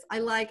lovers. I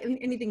like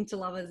anything to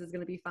lovers is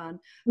going to be fun.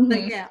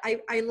 But yeah,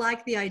 I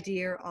like the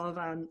idea of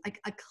like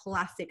a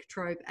classic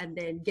trope and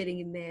then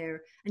getting in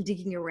there and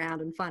digging around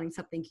and finding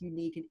something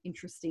unique and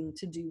interesting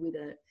to do with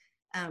it.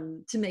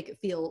 To make it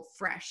feel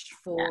fresh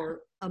for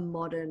a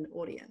modern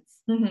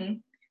audience.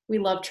 We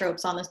love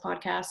tropes on this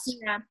podcast.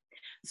 Yeah.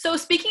 So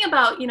speaking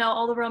about, you know,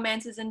 all the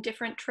romances and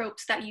different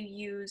tropes that you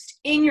used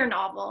in your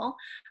novel,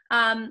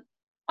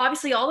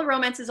 obviously all the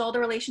romances, all the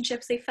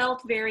relationships, they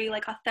felt very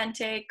like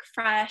authentic,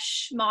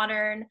 fresh,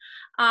 modern.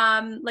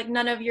 Like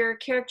none of your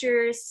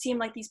characters seemed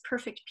like these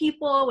perfect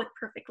people with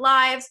perfect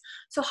lives.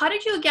 So how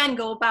did you again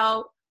go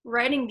about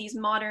writing these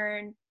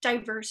modern,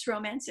 diverse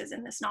romances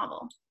in this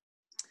novel?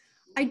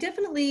 I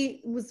definitely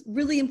was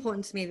really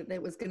important to me that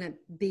there was going to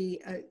be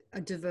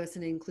a diverse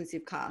and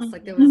inclusive cast.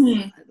 Like there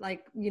was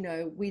like, you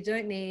know, we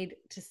don't need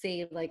to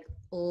see like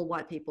all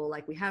white people.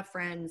 Like we have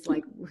Friends,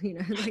 like, you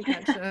know, like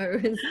that show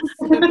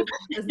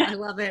and I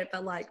love it,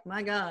 but like,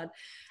 my God.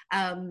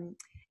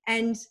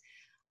 And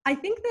I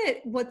think that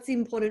what's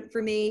important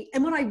for me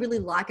and what I really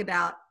like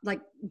about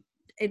like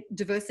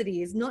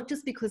diversity is not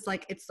just because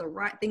like it's the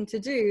right thing to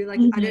do. Like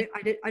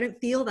I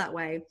don't feel that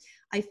way.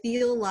 I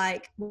feel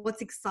like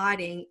what's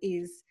exciting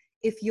is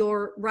if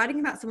you're writing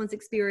about someone's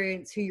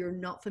experience who you're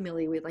not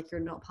familiar with, like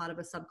you're not part of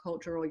a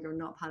subculture or you're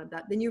not part of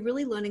that, then you're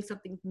really learning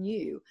something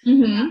new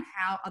about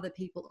how other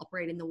people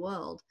operate in the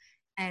world.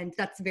 And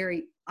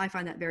I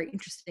find that very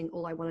interesting.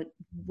 All I want to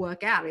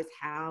work out is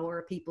how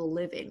are people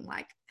living?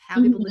 Like how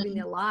are people living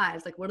their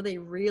lives? Like what do they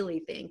really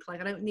think?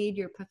 Like I don't need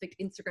your perfect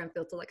Instagram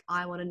filter. Like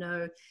I want to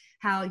know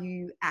how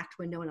you act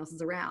when no one else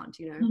is around,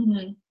 you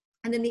know?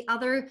 And then the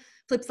other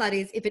flip side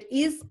is if it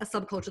is a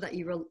subculture that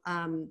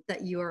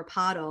you are a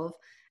part of,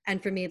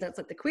 and for me, that's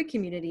like the queer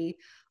community,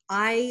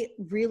 I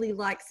really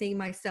like seeing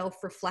myself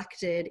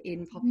reflected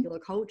in popular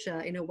culture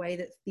in a way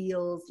that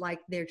feels like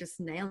they're just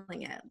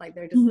nailing it. Like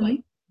they're just like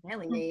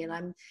nailing me.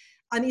 And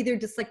I'm either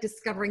just like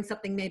discovering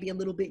something maybe a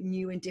little bit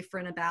new and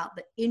different about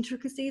the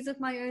intricacies of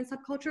my own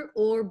subculture,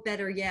 or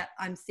better yet,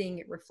 I'm seeing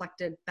it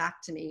reflected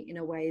back to me in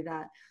a way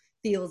that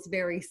feels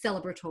very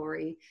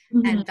celebratory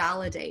and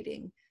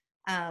validating.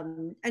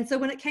 And so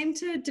when it came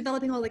to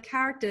developing all the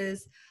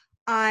characters,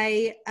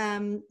 my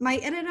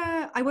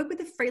editor, I work with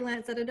a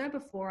freelance editor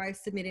before I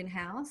submit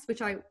in-house,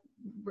 which I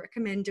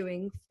recommend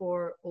doing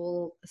for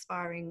all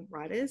aspiring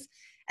writers.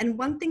 And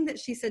one thing that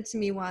she said to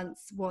me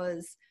once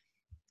was,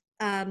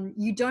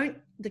 you don't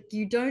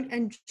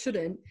and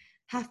shouldn't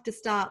have to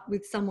start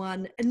with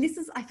someone, and this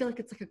is, I feel like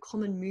it's like a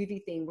common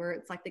movie thing where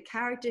it's like the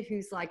character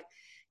who's like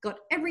got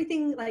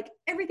everything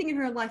in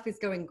her life is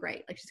going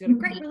great. Like she's got a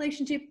great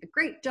relationship, a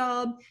great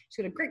job,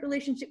 she's got a great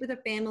relationship with her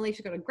family,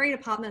 she's got a great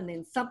apartment, and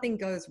then something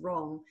goes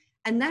wrong.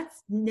 And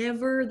that's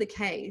never the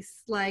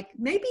case. Like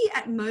maybe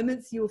at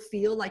moments you'll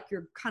feel like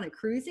you're kind of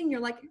cruising.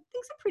 You're like,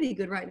 things are pretty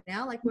good right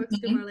now. Like work's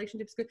good, my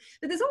relationship's good.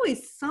 But there's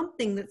always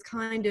something that's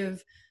kind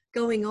of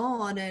going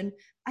on. And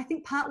I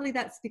think partly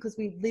that's because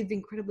we live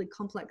incredibly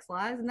complex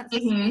lives. And that's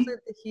just also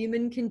the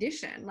human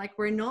condition. Like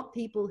we're not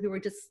people who are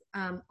just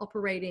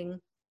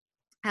operating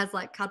as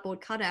like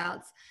cardboard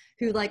cutouts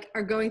who like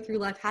are going through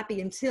life happy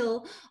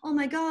until, oh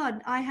my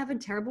God, I have a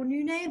terrible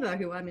new neighbor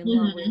who I'm in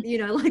love with, you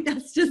know, like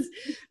that's just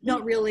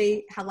not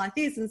really how life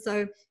is. And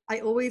so I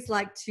always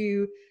like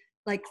to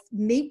like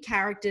meet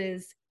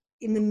characters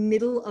in the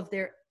middle of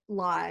their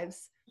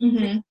lives.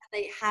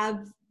 They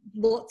have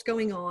lots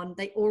going on.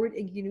 They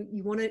already,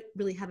 you want to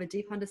really have a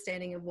deep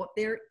understanding of what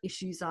their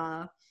issues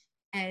are.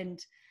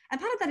 And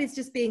part of that is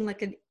just being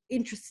like an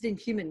interested in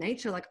human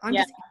nature. Like I'm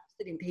just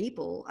interested in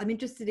people. I'm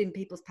interested in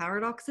people's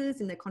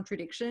paradoxes and their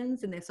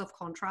contradictions and their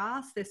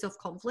self-contrasts, their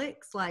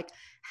self-conflicts, like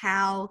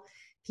how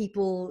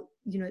people,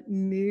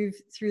 move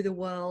through the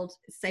world,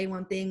 say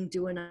one thing,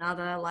 do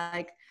another.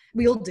 Like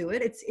we all do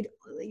it. It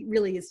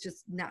really is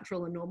just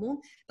natural and normal,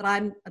 but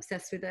I'm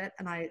obsessed with it.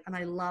 And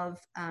I love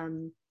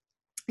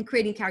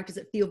creating characters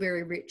that feel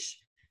very rich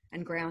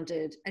and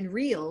grounded and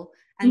real.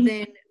 And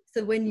then,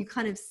 so when you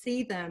kind of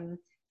see them,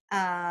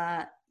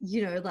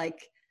 like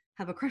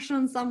have a crush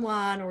on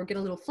someone or get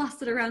a little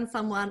flustered around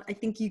someone, I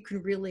think you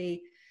can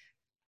really,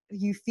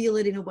 you feel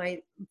it in a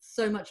way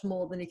so much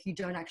more than if you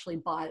don't actually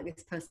buy that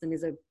this person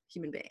is a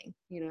human being,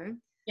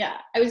 Yeah,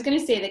 I was going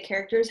to say the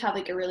characters have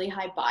like a really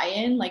high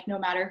buy-in, like no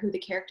matter who the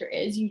character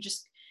is,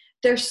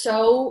 they're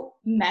so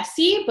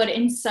messy, but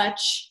in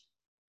such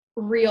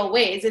real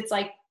ways. It's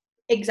like,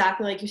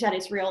 exactly like you said,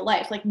 it's real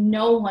life. Like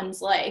no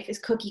one's life is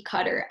cookie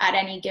cutter at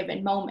any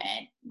given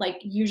moment. Like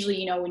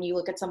usually, when you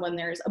look at someone,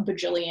 there's a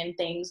bajillion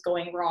things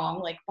going wrong,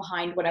 like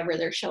behind whatever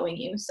they're showing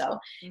you. So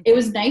it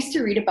was nice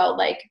to read about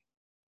like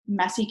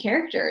messy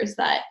characters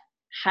that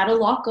had a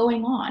lot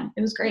going on.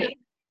 It was great.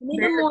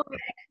 Maybe more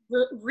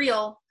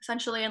real,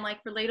 essentially, and like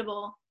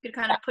relatable. You could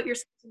kind of put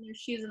yourself in their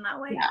shoes in that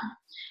way. Yeah.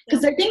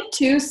 Because I think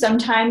too,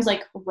 sometimes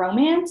like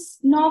romance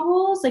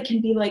novels, like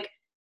can be like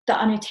the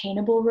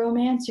unattainable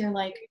romance. You're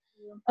like,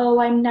 oh,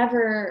 I'm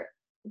never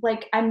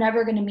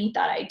going to meet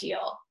that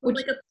ideal. Which,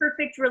 like a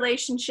perfect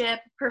relationship,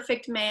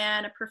 perfect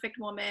man, a perfect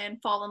woman,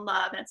 fall in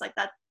love. And it's like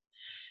that,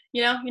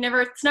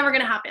 it's never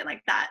going to happen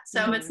like that.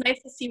 So it's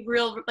nice to see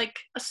real, like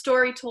a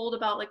story told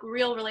about like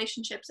real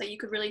relationships that you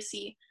could really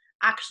see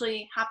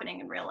actually happening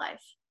in real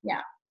life.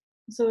 Yeah.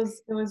 So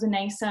it was a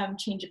nice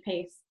change of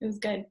pace. It was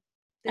good.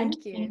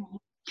 Thank you.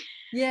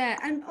 Yeah.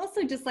 And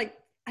also just like,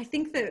 I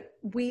think that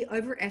we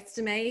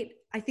overestimate,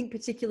 I think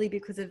particularly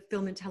because of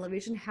film and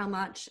television, how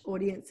much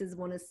audiences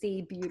want to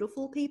see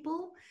beautiful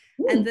people.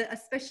 And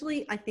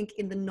especially I think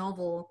in the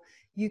novel,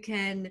 you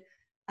can,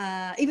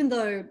 even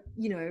though,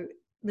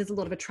 there's a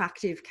lot of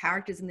attractive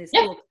characters in this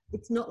book,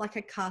 it's not like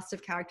a cast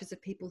of characters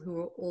of people who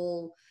are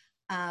all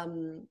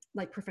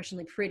like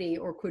professionally pretty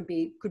or could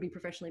be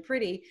professionally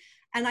pretty.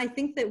 And I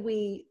think that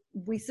we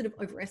sort of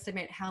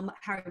overestimate how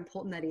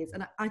important that is.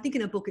 And I think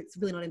in a book, it's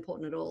really not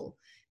important at all,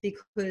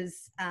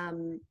 because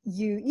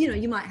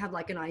you might have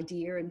like an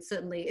idea, and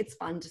certainly it's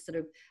fun to sort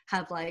of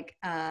have like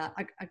a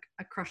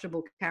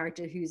crushable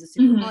character who's a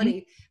super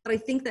hottie. But I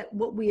think that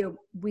what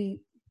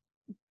we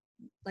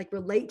like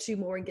relate to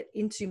more and get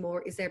into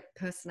more is their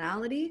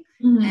personality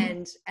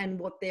and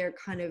what their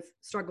kind of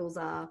struggles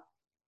are.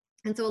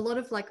 And so a lot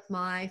of like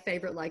my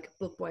favorite like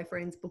book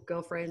boyfriends, book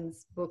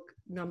girlfriends, book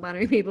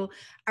non-binary people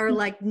are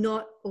like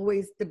not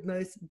always the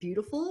most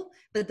beautiful,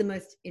 but the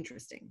most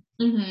interesting.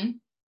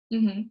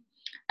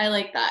 I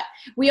like that.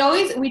 We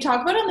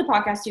talk about it on the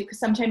podcast too, because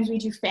sometimes we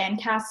do fan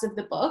casts of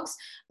the books,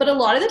 but a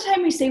lot of the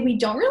time we say we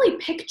don't really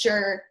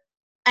picture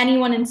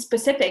anyone in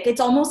specific. It's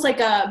almost like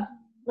a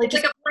like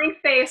a blank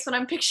face when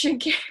I'm picturing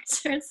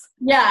characters.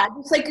 Yeah,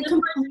 just like a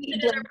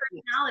complete their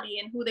personality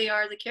and who they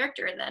are as a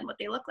character, and then what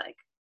they look like.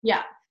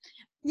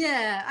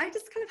 Yeah, I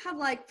just kind of have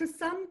like, for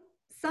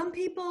some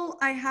people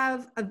I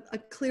have a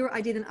clearer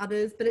idea than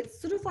others, but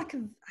it's sort of like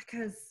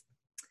it's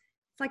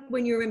like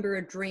when you remember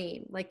a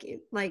dream, like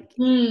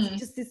Mm.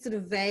 just this sort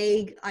of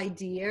vague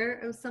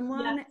idea of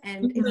someone. Yeah.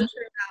 And Mhm. it's also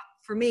about,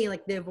 for me,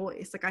 like their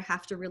voice. Like I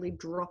have to really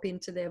drop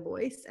into their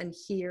voice and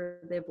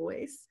hear their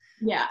voice.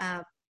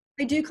 Yeah.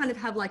 They do kind of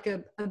have like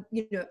a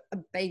you know, a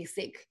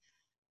basic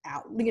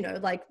out, you know,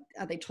 like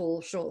are they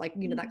tall, short, like,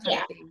 you know, that kind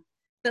Yeah. of thing.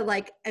 But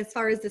like as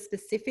far as the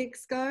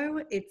specifics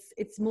go,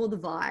 it's more the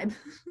vibe.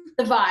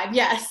 The vibe,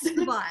 yes.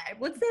 The vibe.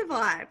 What's their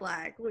vibe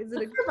like? Is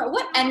it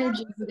What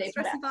energy do they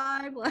put stressy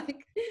out? vibe?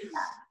 Like,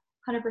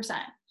 100%.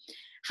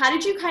 How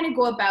did you kind of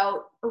go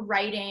about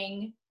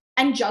writing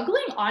and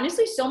juggling,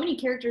 honestly, so many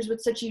characters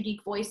with such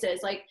unique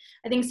voices? Like,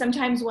 I think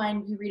sometimes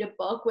when you read a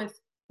book with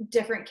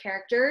different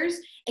characters,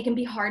 it can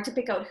be hard to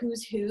pick out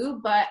who's who,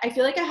 but I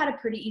feel like I had a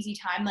pretty easy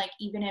time, like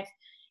even if,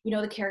 you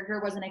know, the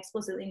character wasn't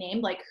explicitly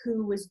named, like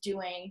who was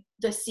doing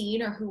the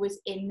scene or who was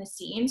in the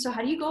scene. So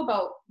how do you go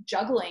about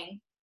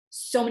juggling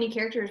so many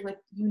characters with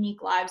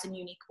unique lives and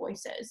unique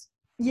voices?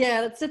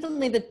 yeah, that's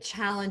definitely the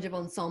challenge of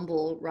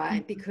ensemble,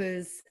 right? Mhm.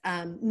 Because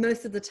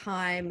most of the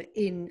time,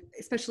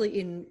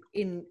 especially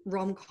in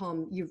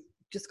rom-com, you've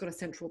just got a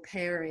central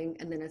pairing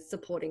and then a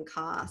supporting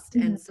cast,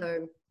 Mhm. and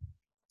so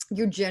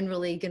you're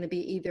generally going to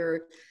be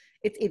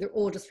it's either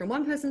all just from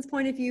one person's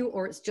point of view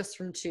or it's just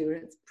from two,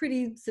 and it's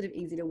pretty sort of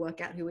easy to work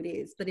out who it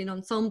is. But in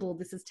ensemble,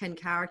 this is 10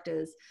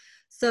 characters,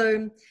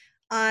 so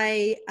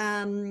I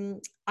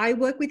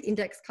work with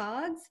index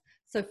cards.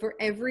 So for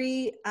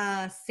every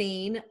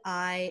scene,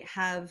 I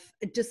have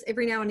just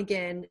every now and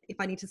again, if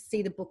I need to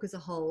see the book as a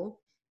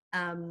whole,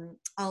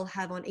 I'll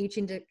have on each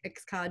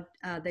index card,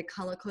 they're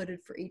color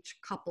coded for each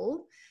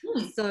couple.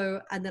 Hmm.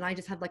 So, and then I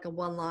just have like a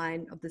one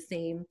line of the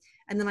scene,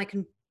 and then I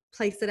can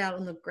place it out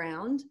on the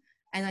ground.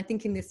 And I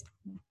think in this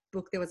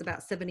book, there was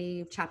about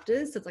 70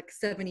 chapters. So it's like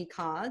 70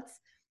 cards.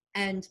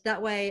 And that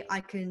way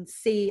I can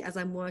see as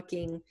I'm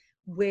working,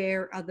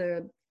 where are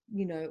the,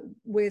 you know,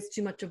 where's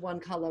too much of one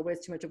color,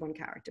 where's too much of one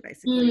character,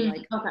 basically.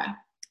 Like, Okay.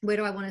 where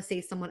do I want to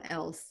see someone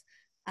else?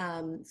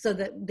 So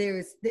that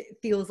it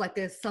feels like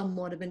there's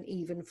somewhat of an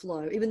even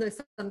flow, even though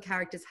some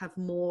characters have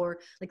more,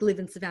 like Liv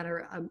and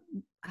Savannah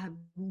have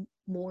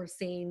more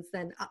scenes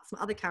than some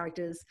other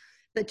characters,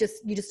 but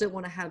you just don't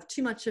want to have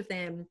too much of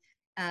them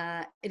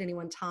at any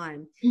one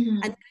time.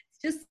 Mhm. And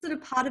it's just sort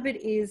of part of it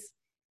is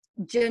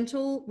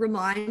gentle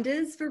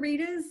reminders for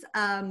readers,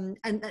 and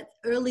that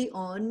early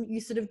on you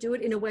sort of do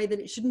it in a way that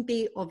it shouldn't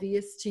be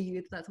obvious to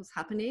you that that's what's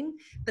happening,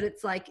 but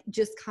it's like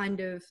just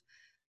kind of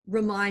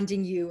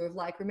reminding you of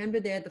like, remember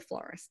they're the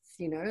florists,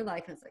 you know,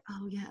 like it's like,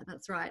 oh yeah,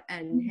 that's right,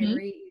 and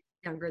Henry is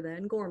younger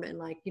than Gorman,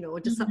 like, you know,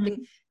 or just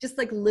something, just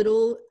like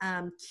little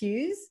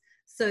cues,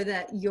 so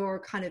that you're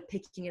kind of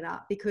picking it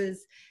up.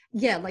 Because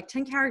yeah, like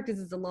 10 characters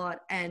is a lot,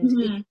 and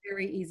it's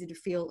very easy to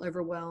feel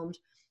overwhelmed.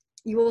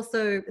 You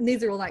also, and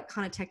these are all like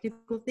kind of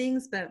technical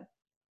things, but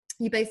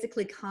you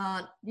basically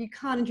can't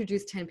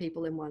introduce 10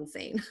 people in one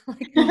scene.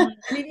 Like, I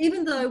mean,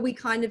 even though we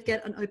kind of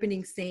get an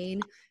opening scene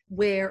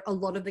where a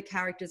lot of the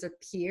characters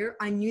appear,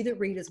 I knew that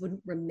readers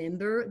wouldn't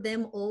remember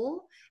them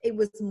all. It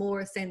was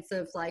more a sense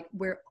of like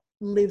where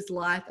Liv's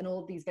life and all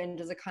of these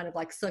vendors are kind of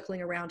like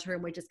circling around her,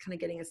 and we're just kind of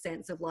getting a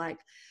sense of like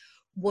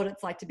what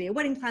it's like to be a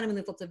wedding planner when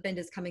there's lots of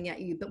vendors coming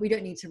at you, but we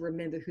don't need to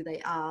remember who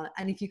they are.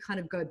 And if you kind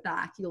of go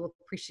back, you'll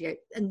appreciate,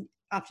 and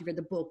after you read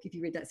the book, if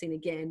you read that scene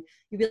again,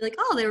 you'll be like,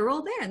 oh, they were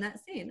all there in that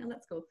scene. Oh,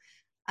 that's cool.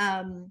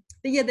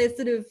 But yeah, there's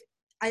sort of,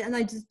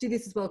 I just do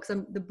this as well,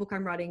 because the book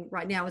I'm writing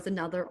right now is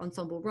another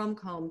ensemble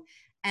rom-com.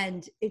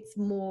 And it's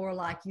more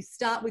like you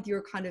start with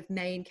your kind of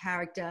main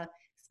character,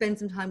 spend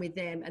some time with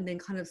them, and then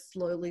kind of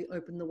slowly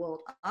open the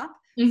world up.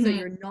 So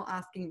you're not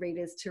asking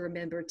readers to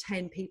remember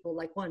 10 people,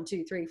 like 1,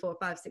 2, 3, 4,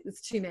 5, 6,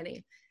 it's too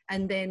many.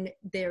 And then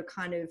they're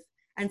kind of,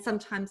 and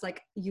sometimes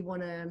like you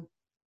want to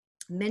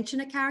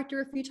mention a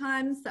character a few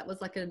times. That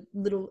was like a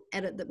little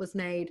edit that was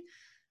made,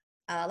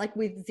 like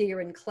with Zia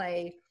and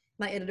Clay.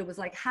 My editor was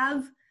like,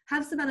 have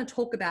Savannah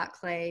talk about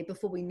Clay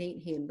before we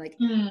meet him. Like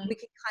we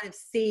can kind of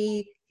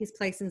see his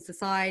place in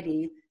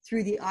society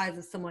through the eyes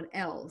of someone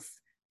else.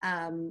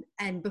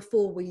 And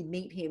before we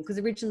meet him, because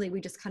originally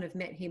we just kind of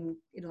met him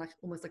in like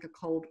almost like a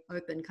cold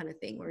open kind of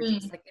thing, where it's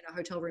just like in a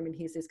hotel room and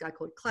here's this guy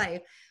called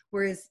Clay.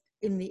 Whereas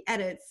in the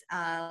edits,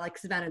 like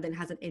Savannah then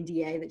has an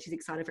NDA that she's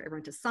excited for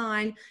everyone to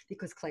sign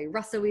because Clay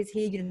Russo is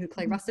here. You know who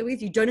Clay Russo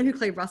is? You don't know who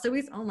Clay Russo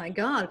is? Oh my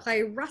God,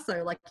 Clay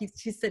Russo. Like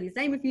she said his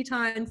name a few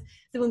times.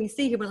 So when we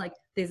see him, we're like,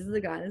 this is the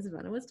guy that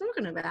Savannah was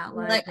talking about.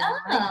 Like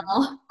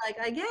oh. Like,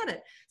 I get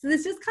it. So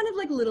there's just kind of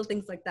like little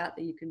things like that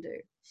you can do.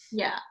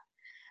 Yeah.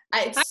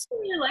 I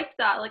really liked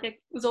that. Like, it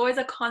was always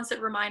a constant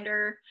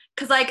reminder,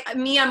 because like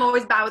me, I'm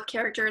always bad with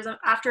characters.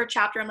 After a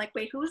chapter, I'm like,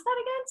 wait, who was that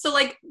again? So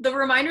like the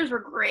reminders were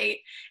great,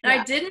 and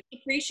I didn't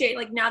appreciate,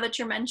 like, now that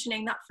you're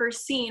mentioning that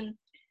first scene,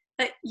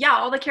 that yeah,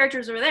 all the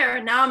characters were there,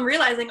 and now I'm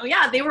realizing, oh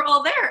yeah, they were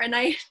all there, and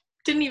I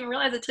didn't even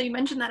realize it till you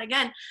mentioned that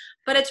again.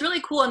 But it's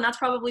really cool, and that's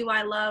probably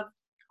why I love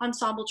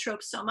ensemble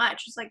tropes so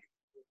much. It's like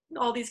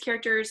all these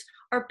characters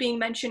are being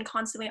mentioned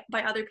constantly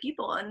by other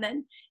people, and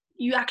then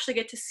you actually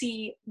get to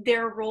see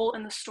their role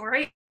in the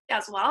story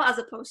as well, as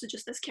opposed to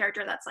just this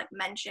character that's like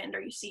mentioned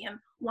or you see him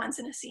once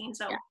in a scene.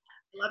 So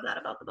I love that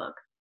about the book.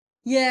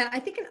 Yeah, I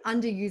think an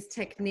underused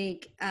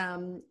technique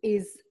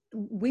is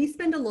we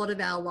spend a lot of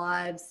our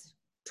lives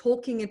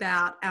talking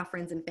about our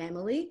friends and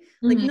family,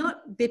 like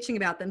not bitching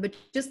about them, but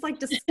just like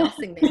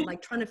discussing them,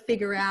 like trying to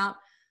figure out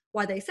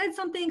why they said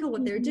something or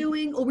what they're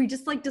doing, or we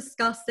just like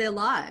discuss their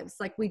lives.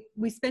 Like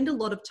we spend a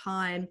lot of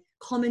time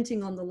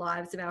commenting on the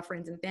lives of our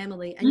friends and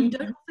family, and you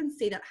don't often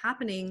see that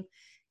happening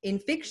in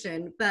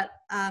fiction. But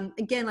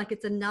again, like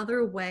it's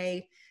another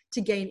way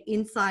to gain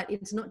insight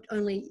into not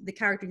only the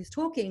character who's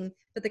talking,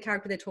 but the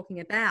character they're talking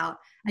about.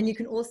 And you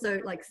can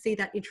also like see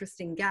that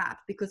interesting gap,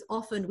 because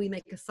often we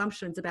make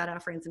assumptions about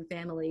our friends and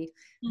family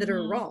that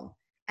are wrong.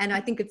 And I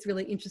think it's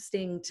really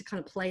interesting to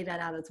kind of play that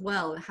out as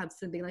well, and have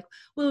somebody like,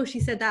 well, she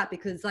said that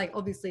because like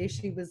obviously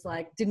she was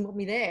like didn't want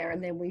me there,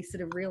 and then we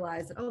sort of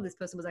realize that, oh, this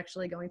person was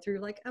actually going through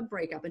like a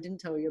breakup and didn't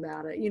tell you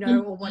about it, you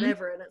know, or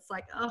whatever. And it's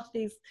like, oh,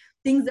 these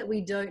things that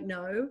we don't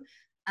know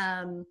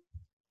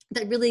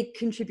that really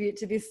contribute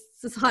to this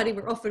society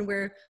where often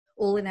we're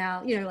all in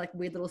our, you know, like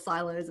weird little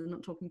silos and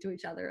not talking to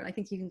each other. And I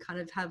think you can kind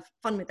of have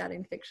fun with that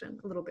in fiction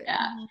a little bit.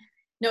 Yeah.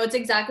 No, it's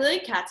exactly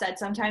like Kat said.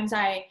 Sometimes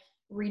I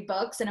read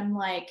books and I'm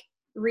like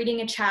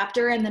reading a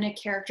chapter and then a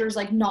character is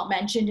like not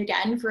mentioned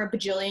again for a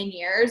bajillion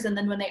years. And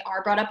then when they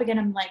are brought up again,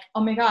 I'm like,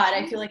 oh my God,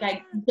 I feel like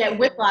I get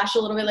whiplash a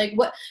little bit. Like,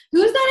 what,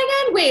 who's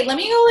that again? Wait, let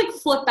me go like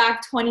flip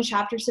back 20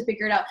 chapters to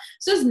figure it out.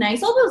 So it's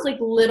nice. All those like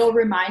little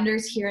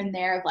reminders here and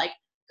there of like,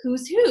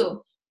 who's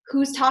who,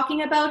 who's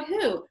talking about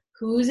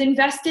who's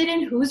invested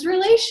in whose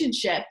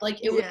relationship.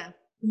 Like it was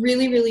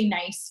really, really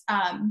nice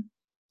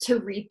to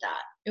read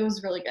that. It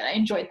was really good. I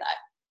enjoyed that.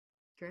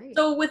 Great.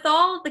 So with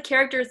all the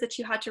characters that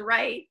you had to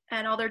write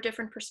and all their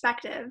different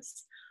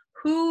perspectives,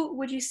 who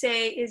would you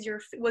say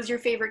was your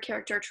favorite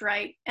character to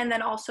write? And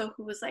then also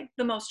who was like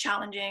the most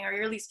challenging or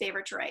your least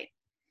favorite to write?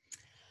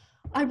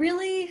 I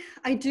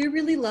do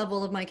really love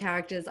all of my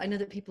characters. I know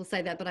that people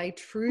say that, but I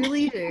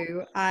truly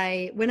do.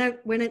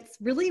 When it's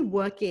really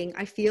working,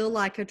 I feel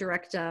like a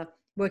director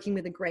working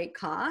with a great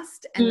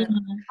cast, and then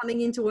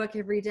coming into work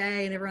every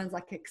day and everyone's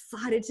like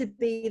excited to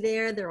be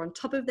there. They're on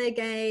top of their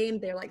game.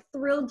 They're like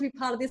thrilled to be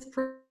part of this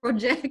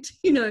project,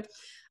 you know,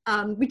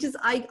 which is,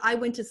 I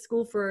went to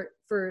school for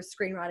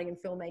screenwriting and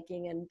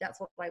filmmaking, and that's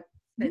what I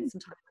spent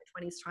some time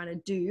in my 20s trying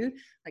to do.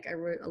 Like I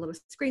wrote a lot of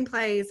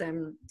screenplays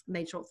and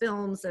made short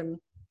films and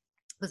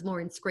was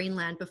more in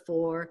Screenland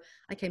before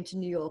I came to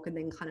New York, and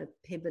then kind of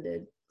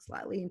pivoted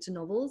slightly into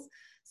novels.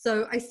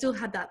 So I still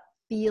had that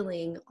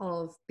feeling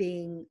of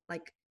being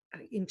like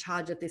in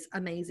charge of this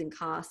amazing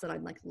cast that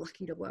I'm like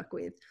lucky to work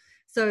with.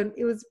 So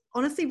it was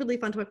honestly really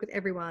fun to work with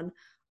everyone.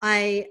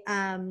 I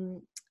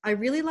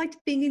really liked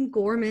being in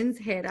Gorman's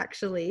head,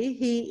 actually.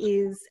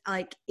 He is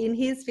like in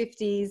his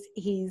 50s.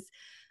 He's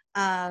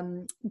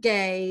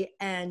gay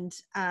and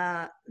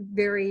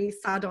very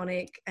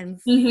sardonic and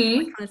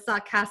like kind of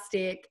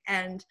sarcastic,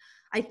 and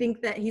I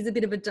think that he's a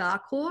bit of a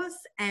dark horse,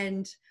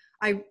 and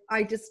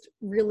I just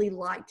really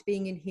liked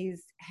being in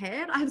his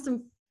head. I have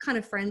some kind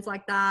of friends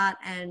like that,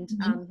 and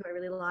who I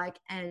really like,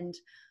 and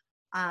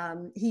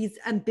he's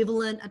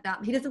ambivalent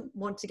about, he doesn't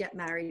want to get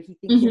married. He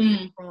thinks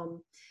he's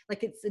from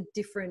like it's a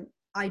different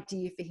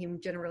idea for him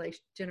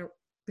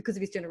because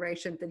of his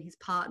generation than his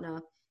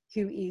partner,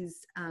 who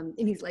is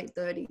in his late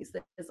 30s.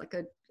 There's like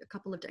a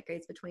couple of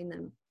decades between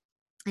them,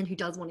 and who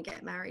does want to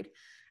get married.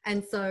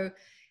 And so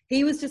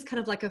he was just kind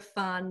of like a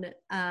fun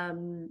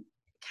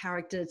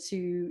character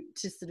to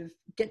sort of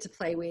get to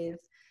play with.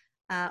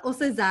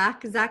 Also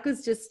Zach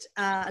was just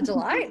a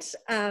delight.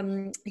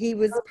 He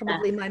was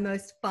probably my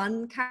most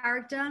fun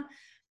character.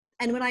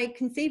 And when I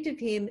conceived of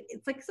him,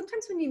 it's like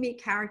sometimes when you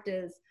meet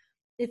characters,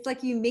 it's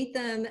like you meet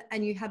them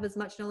and you have as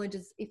much knowledge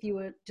as if you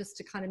were just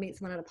to kind of meet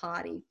someone at a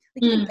party.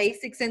 Like you have a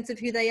basic sense of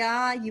who they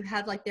are, you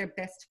have like their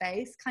best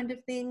face kind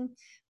of thing,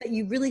 but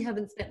you really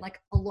haven't spent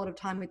like a lot of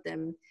time with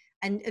them.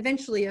 And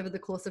eventually over the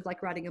course of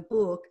like writing a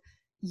book,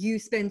 you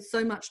spend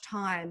so much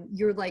time,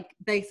 you're like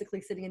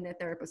basically sitting in their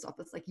therapist's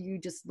office. Like you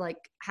just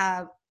like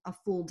have a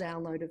full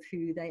download of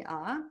who they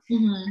are. It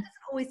doesn't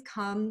always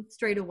come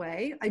straight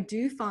away. I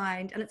do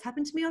find, and it's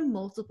happened to me on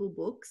multiple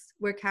books,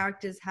 where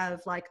characters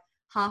have like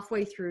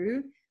halfway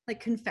through like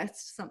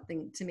confessed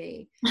something to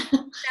me.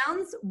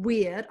 Sounds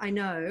weird, I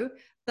know,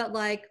 but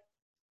like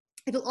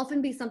it'll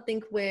often be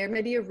something where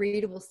maybe a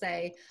reader will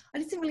say, I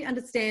just didn't really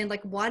understand,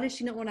 like, why does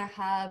she not want to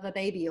have a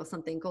baby or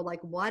something? Or like,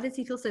 why does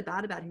he feel so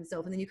bad about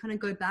himself? And then you kind of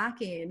go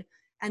back in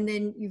and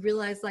then you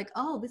realize like,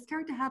 oh, this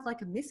character had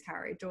like a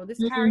miscarriage, or this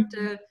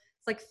character,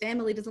 it's like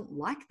family doesn't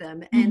like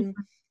them. And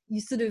you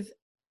sort of,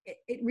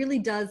 it really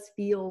does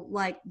feel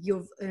like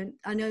you've earned,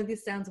 I know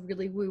this sounds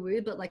really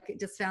woo-woo, but like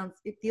it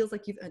feels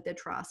like you've earned their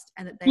trust,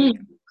 and that they're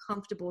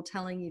comfortable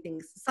telling you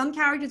things. Some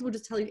characters will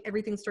just tell you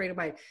everything straight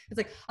away. It's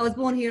like, I was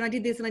born here and I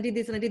did this and I did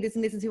this and I did this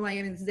and this is who I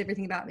am and this is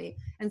everything about me.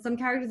 And some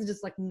characters are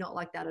just like not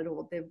like that at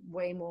all. They're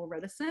way more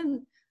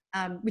reticent,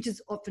 which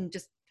is often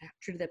just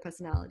true to their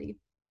personality.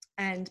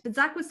 But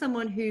Zach was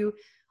someone who,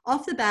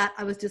 off the bat,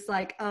 I was just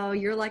like, oh,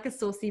 you're like a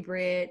saucy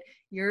Brit,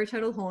 you're a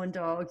total horn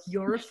dog,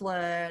 you're a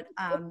flirt,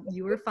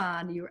 you were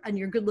fun,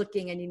 you're good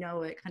looking and you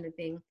know it, kind of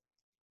thing.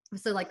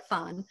 so like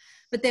fun.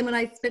 But then when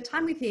I spent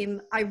time with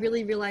him, I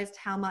really realized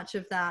how much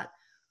of that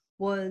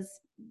was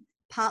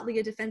partly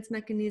a defense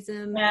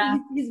mechanism. Yeah.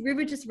 His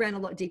river just ran a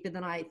lot deeper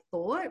than I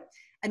thought.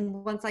 And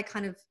once I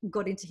kind of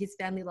got into his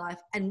family life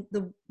and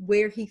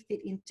where he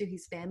fit into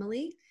his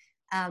family,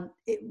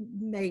 it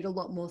made a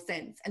lot more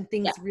sense, and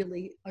things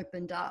really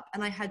opened up.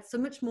 And I had so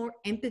much more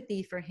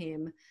empathy for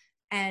him.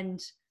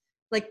 And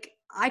like,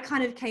 I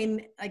kind of came,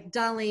 like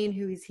Darlene,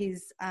 who is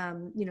his,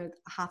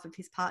 half of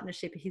his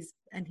partnership, his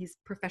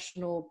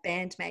professional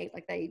bandmate,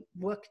 like they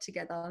work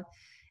together,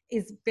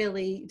 is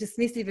fairly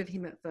dismissive of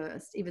him at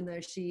first, even though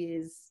she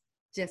is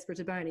desperate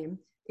to bone him,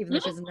 even though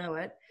she doesn't know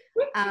it.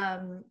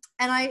 And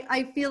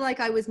I feel like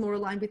I was more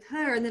aligned with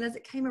her. And then as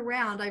it came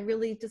around, I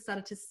really just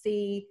started to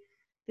see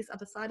this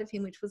other side of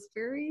him, which was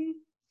very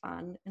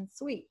fun and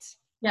sweet.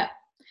 Yeah.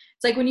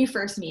 It's like when you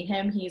first meet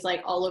him, he's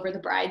like all over the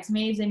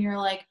bridesmaids and you're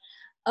like,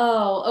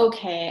 oh,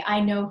 okay, I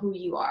know who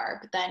you are.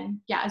 But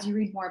then, as you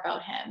read more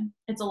about him,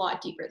 it's a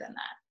lot deeper than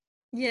that.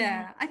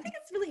 Yeah, I think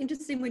it's really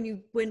interesting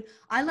when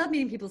I love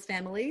meeting people's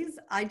families.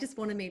 I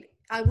want to meet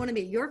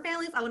your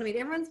families. I want to meet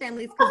everyone's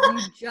families,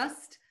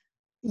 because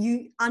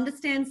you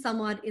understand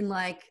someone in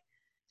like,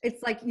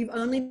 it's like you've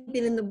only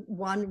been in the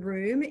one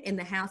room in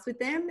the house with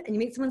them, and you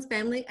meet someone's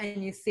family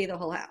and you see the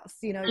whole house,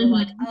 you're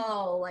like,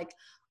 oh, like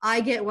I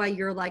get why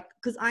you're like,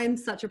 because I am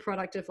such a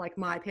product of like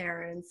my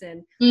parents,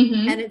 and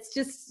it's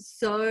just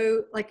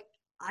so like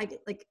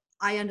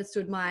I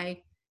understood my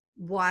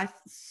wife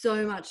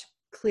so much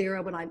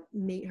clearer when I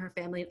meet her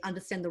family and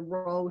understand the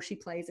role she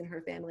plays in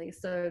her family.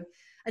 So,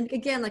 and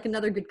again, like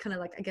another good kind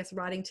of like, I guess,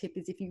 writing tip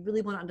is if you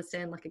really want to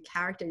understand like a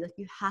character, like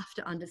you have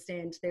to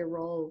understand their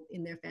role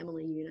in their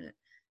family unit,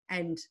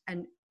 and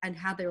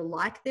how they're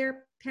like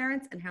their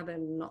parents and how they're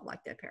not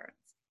like their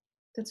parents.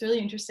 That's really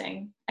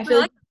interesting. I feel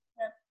like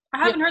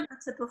I haven't heard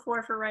that tip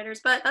before for writers,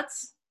 but I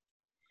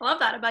love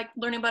that, about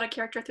learning about a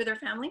character through their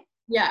family.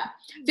 Yeah.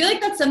 I feel like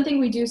that's something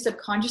we do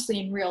subconsciously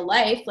in real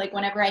life. Like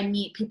whenever I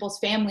meet people's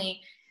family,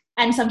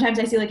 and sometimes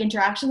I see like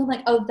interactions, I'm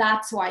like, oh,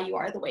 that's why you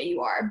are the way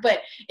you are.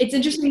 But it's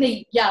interesting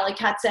that, like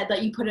Kat said,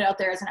 that you put it out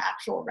there as an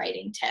actual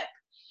writing tip.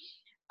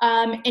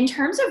 In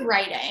terms of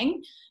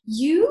writing,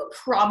 you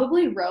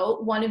probably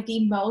wrote one of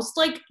the most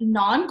like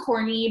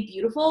non-corny,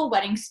 beautiful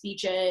wedding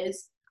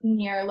speeches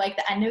near like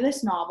the end of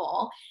this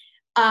novel.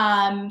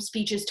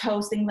 Speeches,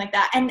 toasts, things like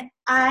that. And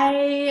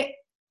I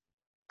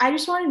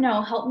just want to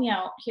know, help me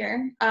out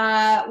here.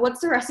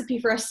 What's the recipe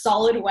for a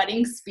solid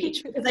wedding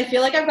speech? Because I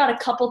feel like I've got a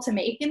couple to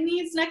make in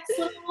these next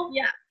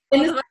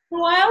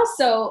while.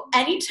 So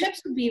any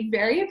tips would be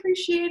very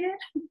appreciated.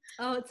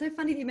 Oh, it's so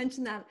funny that you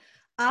mentioned that.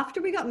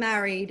 After we got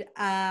married,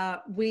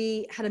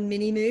 we had a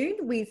mini moon.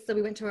 We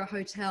went to a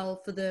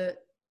hotel for the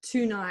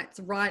 2 nights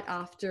right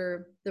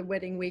after the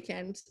wedding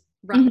weekend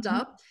wrapped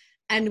up.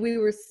 And we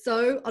were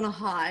so on a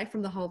high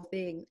from the whole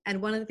thing.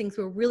 And one of the things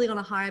we were really on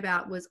a high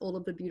about was all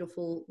of the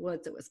beautiful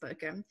words that were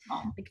spoken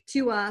like,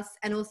 to us,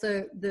 and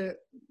also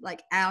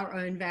our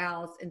own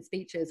vows and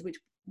speeches, which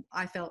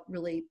I felt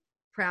really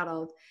proud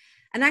of.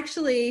 And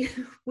actually,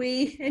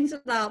 we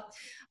ended up,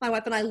 my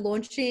wife and I,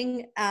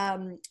 launching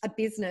a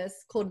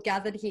business called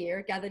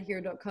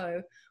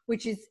gatheredhere.co,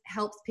 which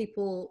helps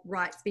people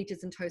write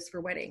speeches and toasts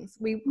for weddings.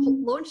 We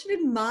launched it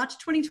in March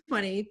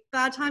 2020,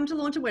 bad time to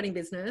launch a wedding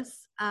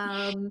business.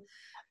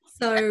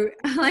 So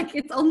like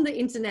it's on the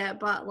internet,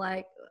 but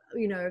like,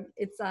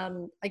 it's,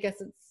 I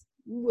guess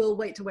we'll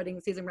wait till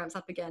wedding season ramps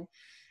up again.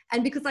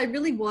 And because I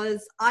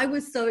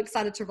was so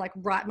excited to like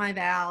write my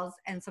vows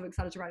and so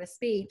excited to write a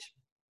speech.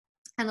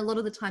 And a lot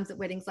of the times at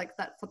weddings, like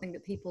that's something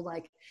that people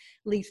like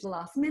leave to the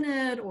last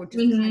minute or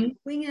just kind of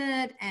wing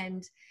it.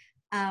 And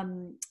I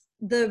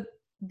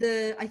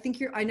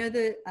think I know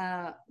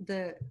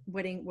the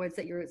wedding words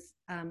that you're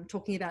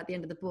talking about at the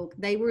end of the book,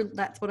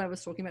 that's what I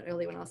was talking about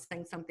earlier when I was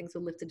saying some things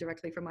were lifted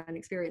directly from my own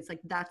experience. Like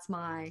that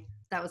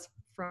was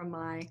from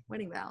my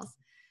wedding vows.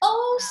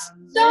 Oh,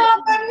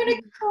 stop. I'm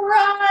going to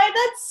cry.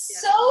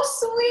 That's so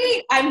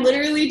sweet. I'm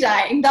literally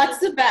dying. That's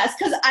the best.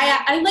 Because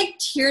I like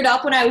teared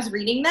up when I was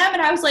reading them,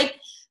 and I was like,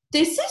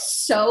 this is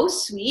so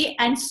sweet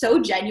and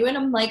so genuine.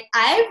 I'm like,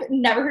 I've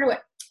never heard of it.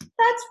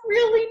 That's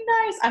really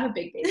nice. I'm a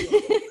big baby.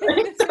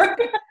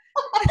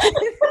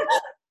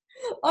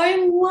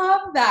 I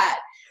love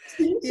that.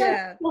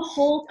 The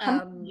whole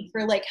company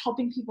for like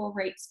helping people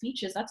write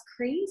speeches. That's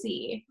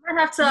crazy. I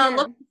have to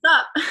look this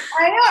up.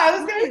 I know. I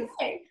was going to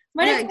say.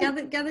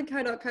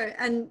 Gatheredco.co.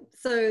 And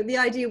so the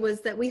idea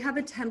was that we have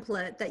a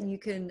template that you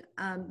can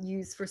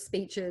use for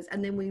speeches,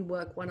 and then we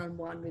work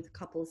one-on-one with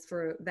couples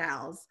for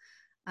vows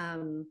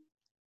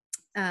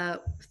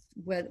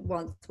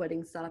once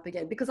weddings start up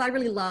again, because I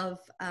really love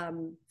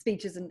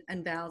speeches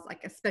and vows,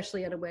 like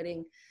especially at a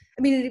wedding.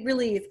 I mean, it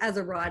really is, as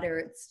a writer,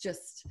 it's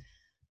just,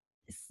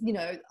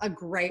 a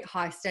great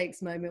high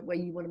stakes moment where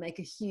you want to make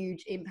a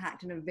huge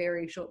impact in a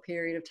very short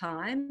period of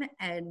time.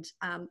 And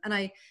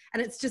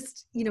it's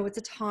just, it's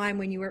a time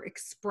when you are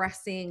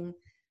expressing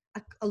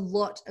a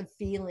lot of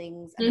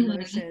feelings and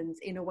emotions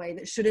in a way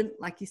that shouldn't,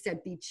 like you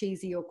said, be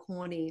cheesy or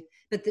corny,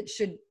 but that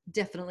should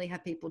definitely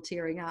have people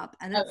tearing up.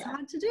 And that's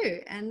hard to do.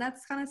 And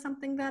that's kind of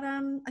something that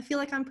I feel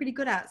like I'm pretty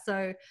good at.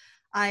 So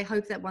I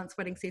hope that once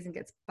wedding season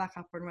gets back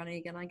up and running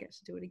again, I get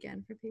to do it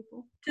again for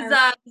people.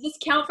 Does this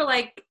count for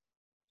like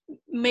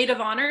maid of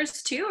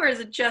honors too, or is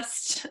it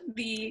just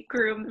the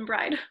groom and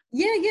bride?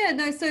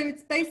 No, so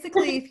it's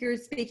basically if you're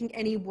speaking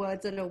any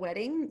words at a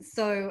wedding.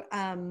 So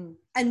and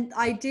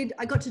I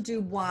got to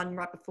do one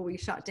right before we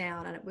shut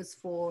down, and it was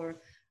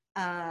for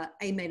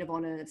a maid of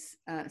honors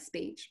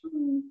speech,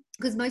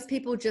 because most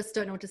people just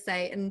don't know what to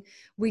say, and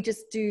we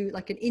just do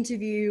like an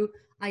interview.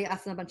 I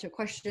ask them a bunch of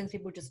questions,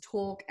 people just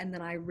talk, and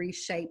then I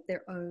reshape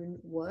their own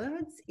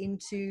words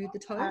into the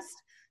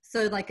toast.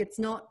 So like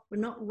we're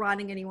not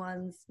writing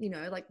anyone's,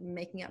 like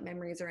making up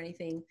memories or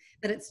anything,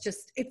 but it's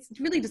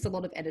really just a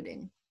lot of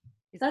editing.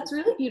 That's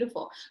really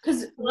beautiful,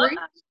 because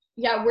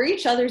we're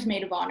each other's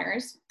maid of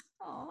honors.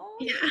 Oh,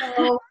 yeah.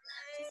 So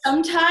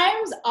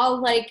sometimes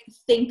I'll like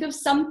think of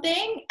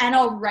something and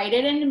I'll write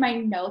it into my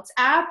notes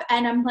app,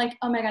 and I'm like,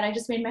 oh my God, I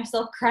just made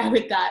myself cry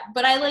with that.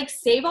 But I like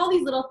save all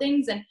these little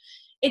things, and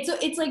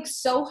it's like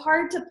so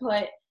hard to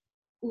put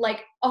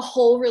like a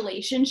whole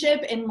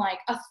relationship in like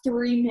a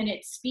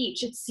 3-minute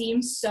speech. It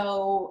seems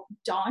so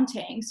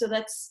daunting. So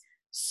that's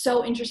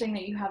so interesting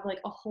that you have like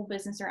a whole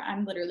business, or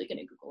I'm literally going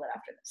to Google it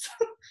after this.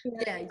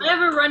 Yeah. I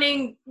have a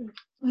running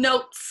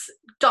notes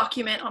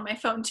document on my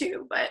phone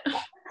too, but it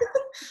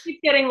keeps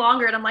getting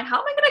longer, and I'm like, how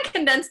am I going to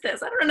condense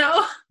this? I don't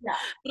know. Yeah.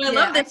 But I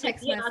love this. I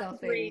text myself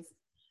things.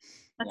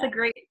 That's a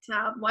great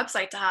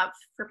website to have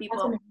for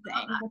people.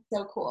 That's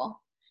so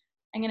cool.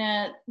 I'm going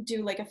to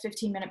do like a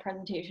 15-minute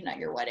presentation at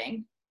your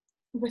wedding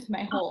with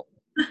my whole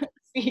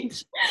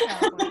speech.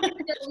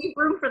 Leave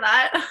room for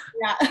that.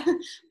 Yeah.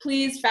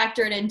 Please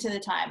factor it into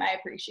the time. I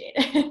appreciate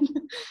it.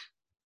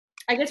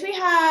 I guess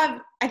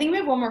I think we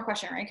have one more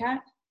question, right, Kat?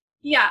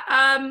 Yeah.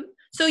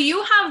 So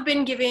you have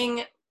been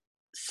giving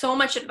so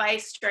much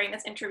advice during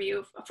this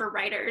interview for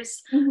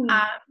writers,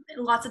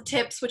 lots of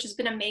tips, which has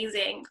been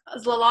amazing. A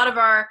lot of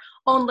our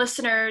own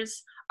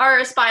listeners are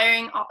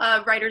aspiring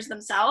writers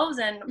themselves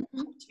and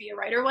to be a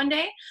writer one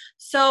day.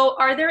 So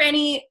are there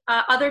any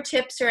other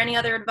tips or any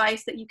other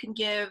advice that you can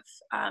give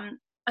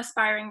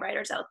aspiring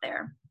writers out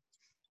there?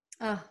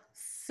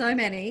 So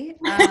many.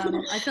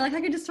 I feel like I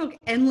could just talk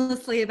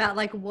endlessly about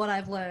like what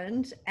I've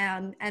learned,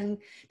 and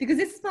because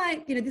this is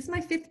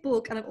my 5th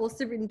book, and I've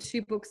also written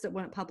 2 books that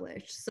weren't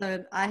published.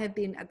 So I have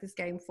been at this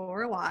game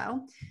for a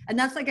while, and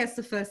that's, I guess,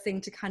 the first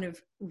thing to kind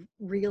of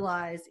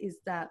realize is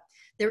that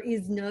there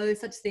is no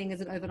such thing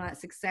as an overnight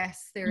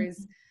success. There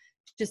is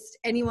just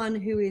anyone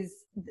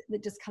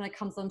that just kind of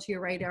comes onto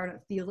your radar and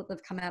it feels like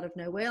they've come out of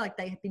nowhere. Like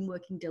they have been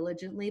working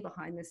diligently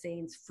behind the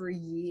scenes for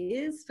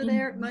years for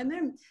their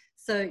moment.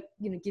 So,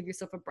 give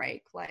yourself a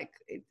break. Like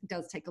it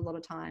does take a lot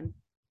of time.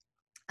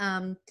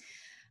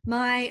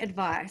 My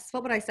advice,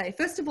 what would I say?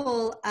 First of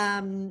all,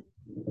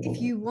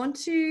 if you want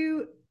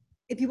to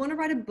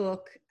write a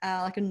book,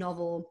 like a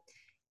novel,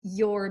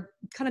 your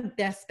kind of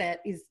best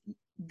bet is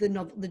the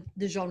novel,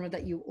 the genre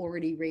that you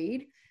already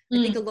read. I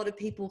think a lot of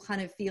people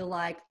kind of feel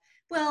like,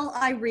 well,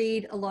 I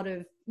read a lot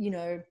of,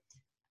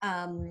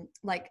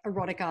 like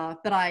erotica,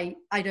 but I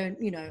don't,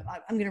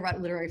 I'm going to write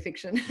literary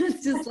fiction.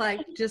 It's just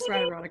like, just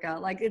write erotica.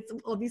 Like it's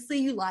obviously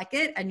you like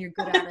it and you're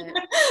good at it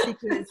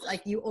because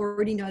like you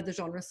already know the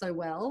genre so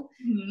well.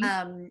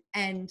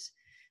 And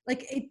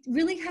like, it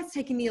really has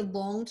taken me a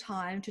long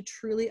time to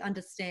truly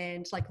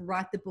understand, like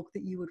write the book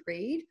that you would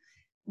read,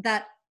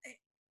 that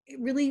it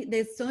really,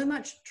 there's so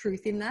much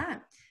truth in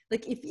that.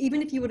 Like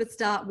even if you were to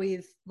start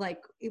with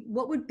like,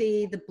 what would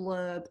be the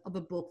blurb of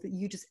a book that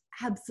you just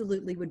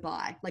absolutely would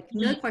buy? Like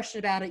no question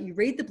about it. You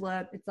read the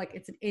blurb. It's like,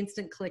 it's an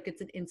instant click.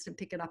 It's an instant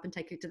pick it up and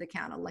take it to the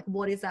counter. Like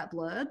what is that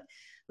blurb?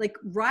 Like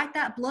write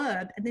that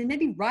blurb and then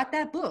maybe write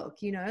that book,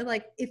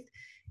 like if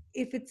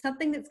it's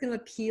something that's going to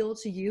appeal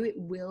to you, it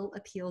will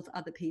appeal to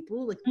other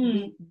people. Like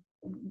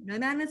no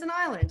man is an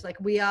island. Like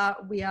we are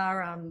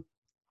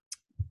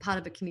part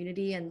of a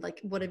community, and like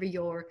whatever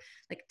your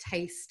like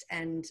taste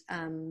and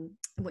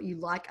what you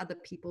like, other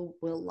people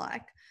will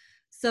like.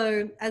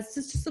 So as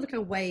just sort of like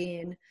a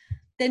weigh in,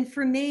 then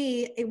for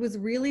me it was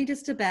really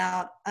just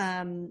about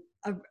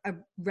a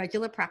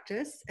regular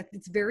practice.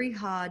 It's very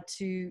hard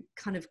to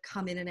kind of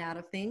come in and out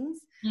of things.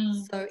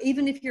 So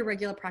even if your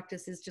regular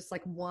practice is just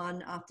like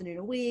one afternoon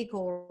a week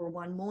or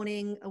one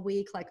morning a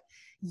week, like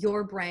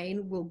your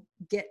brain will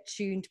get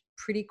tuned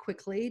pretty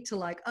quickly to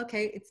like,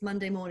 okay, it's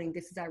Monday morning,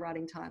 this is our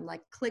writing time.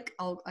 Like click,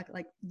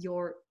 like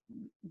your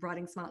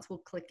writing smarts will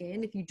click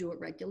in if you do it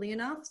regularly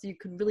enough. So you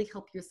can really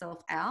help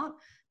yourself out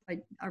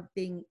by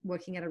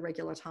working at a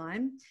regular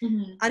time.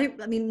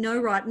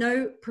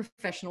 No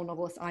professional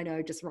novelist I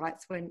know just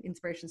writes when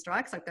inspiration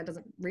strikes. Like that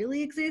doesn't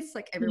really exist.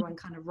 Like everyone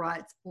kind of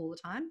writes all the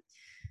time.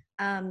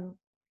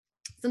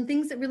 some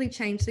things that really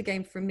changed the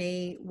game for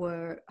me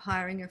were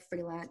hiring a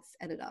freelance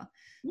editor.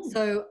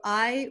 So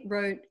I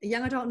wrote a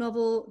young adult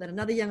novel, then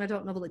another young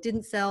adult novel that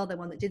didn't sell, then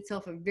one that did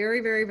sell for a very,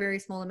 very, very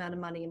small amount of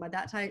money. And by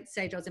that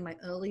stage, I was in my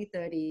early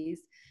 30s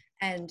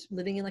and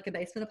living in like a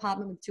basement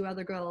apartment with 2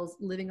 other girls,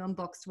 living on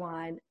boxed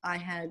wine. I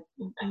had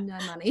no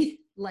money,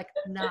 like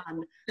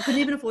none. I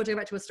couldn't even afford to go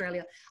back to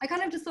Australia. I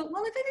kind of just thought,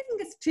 well, if anything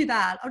gets too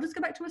bad, I'll just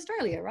go back to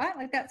Australia, right?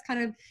 Like that's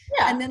kind of,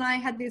 and then I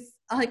had this,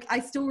 like, I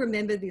still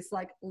remember this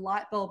like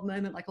light bulb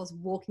moment. Like I was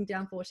walking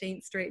down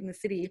 14th Street in the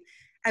city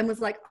and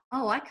was like,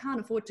 oh, I can't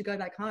afford to go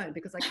back home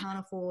because I can't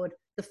afford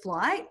the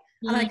flight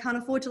and I can't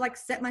afford to like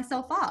set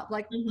myself up.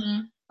 Like,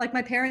 like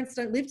my parents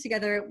don't live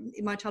together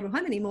in my childhood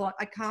home anymore.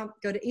 I can't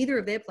go to either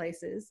of their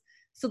places.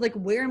 So like,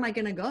 where am I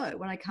going to go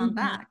when I come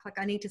back? Like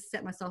I need to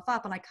set myself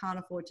up and I can't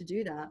afford to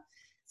do that.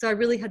 So I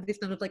really had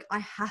this moment of like, I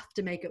have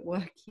to make it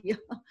work here.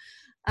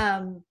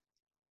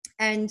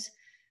 And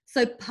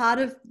so part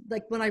of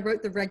like when I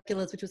wrote The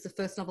Regulars, which was the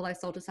first novel I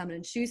sold to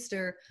Simon &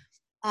 Schuster,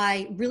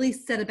 I really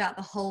set about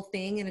the whole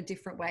thing in a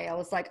different way. I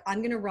was like, I'm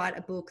going to write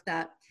a book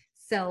that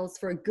sells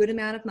for a good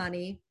amount of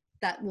money,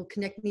 that will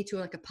connect me to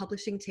like a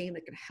publishing team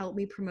that can help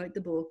me promote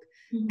the book.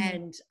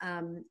 And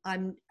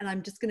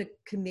I'm just going to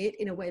commit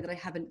in a way that I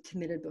haven't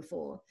committed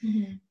before.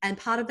 And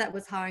part of that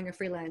was hiring a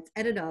freelance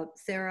editor,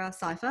 Sarah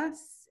Cypher,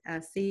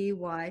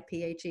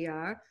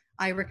 Cypher.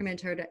 I recommend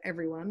her to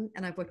everyone,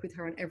 and I've worked with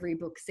her on every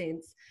book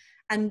since.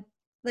 And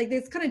like,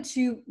 there's kind of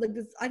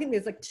I think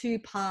there's like 2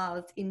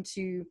 paths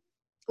into,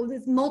 or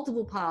there's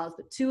multiple paths,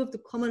 but 2 of the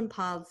common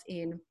paths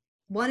in.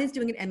 One is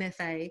doing an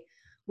MFA,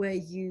 where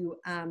you,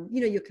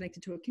 you're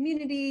connected to a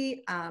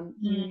community,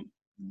 you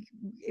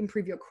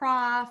improve your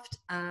craft,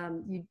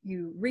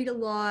 you read a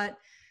lot,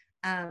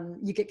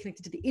 you get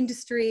connected to the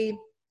industry.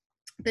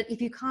 But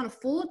if you can't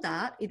afford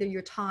that, either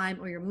your time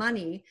or your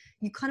money,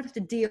 you kind of have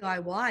to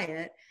DIY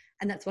it.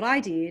 And that's what I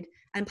did.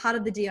 And part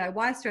of the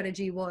DIY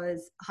strategy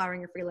was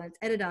hiring a freelance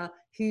editor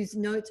whose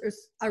notes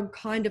are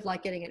kind of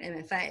like getting an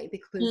MFA,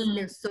 because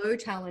they're so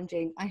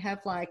challenging. I have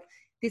like,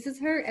 this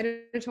is her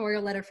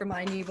editorial letter for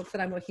my new book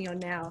that I'm working on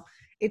now.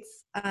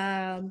 It's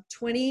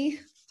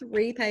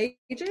 23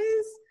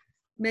 pages,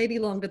 maybe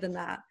longer than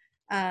that.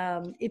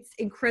 It's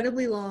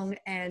incredibly long.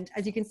 And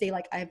as you can see,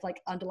 like I've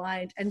like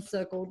underlined and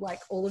circled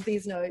like all of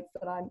these notes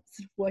that I'm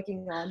sort of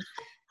working on.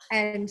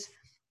 And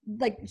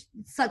like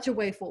such a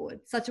way forward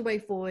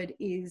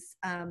is,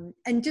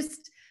 and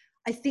just,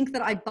 I think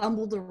that I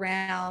bumbled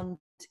around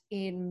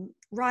in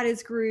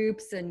writers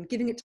groups and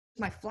giving it to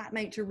my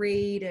flatmate to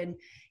read, and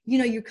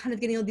you're kind of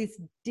getting all this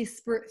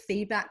disparate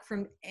feedback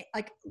from,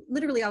 like,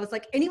 literally I was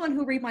like, anyone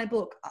who'll read my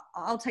book,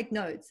 I'll take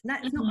notes. And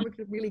that's not a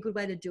really good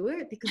way to do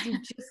it, because you're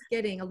just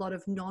getting a lot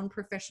of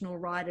non-professional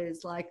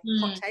writers like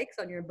hot takes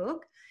on your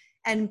book.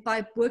 And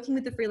by working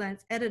with the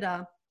freelance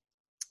editor,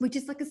 which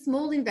is like a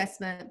small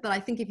investment, but I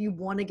think if you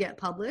want to get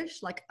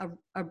published, like a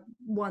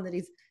one that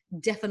is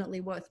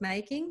definitely worth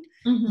making,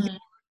 you're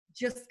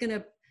just going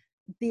to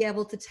be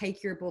able to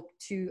take your book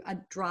to a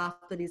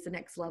draft that is the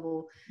next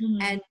level.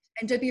 And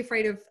don't be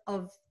afraid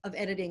of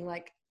editing.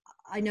 Like,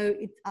 I know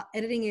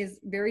editing is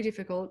very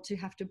difficult, to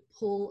have to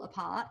pull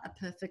apart a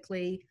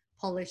perfectly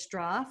polished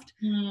draft,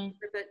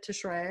 rip it to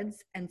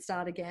shreds and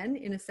start again,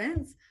 in a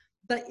sense.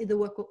 But the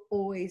work will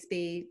always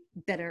be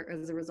better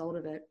as a result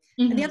of it.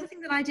 And the other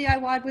thing that I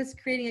DIY'd was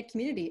creating a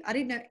community. I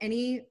didn't know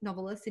any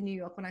novelists in New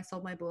York when I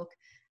sold my book,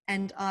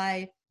 and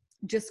I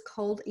just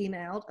cold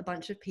emailed a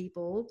bunch of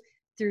people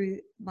through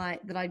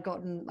that I'd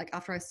gotten, like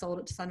after I sold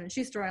it to Simon &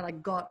 Schuster, I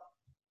like got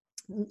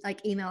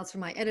like emails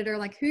from my editor,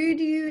 like, who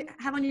do you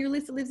have on your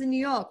list that lives in New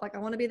York? Like, I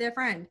want to be their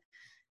friend.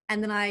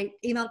 And then I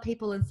emailed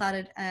people and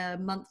started a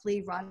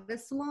monthly writer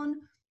salon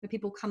where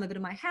people come over to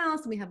my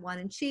house and we have wine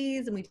and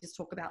cheese and we just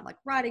talk about like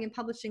writing and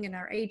publishing and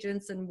our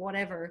agents and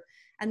whatever.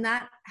 And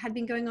that had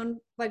been going on,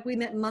 like we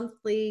met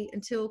monthly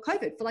until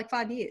COVID for like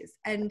 5 years.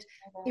 And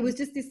it was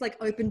just this like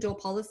open door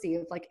policy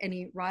of like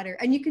any writer.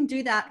 And you can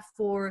do that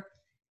for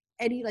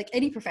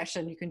any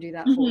profession, you can do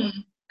that for.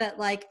 But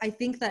like, I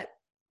think that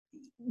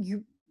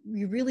you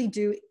really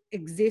do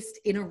exist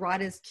in a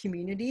writer's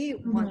community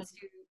once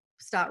you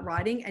start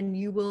writing, and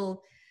you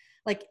will,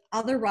 like,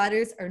 other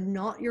writers are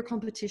not your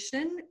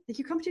competition. Like,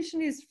 your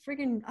competition is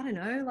friggin', I don't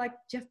know, like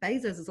Jeff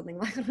Bezos or something,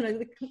 like, I don't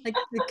know, like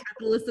the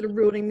capitalists that are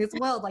ruining this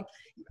world. Like,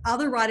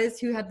 other writers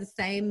who have the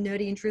same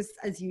nerdy interests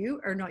as you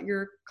are not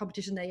your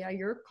competition. They are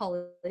your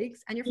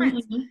colleagues and your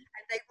friends, and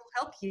they will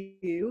help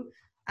you.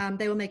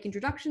 They will make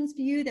introductions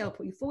for you. They will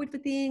put you forward for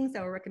things.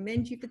 They will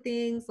recommend you for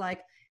things.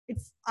 Like,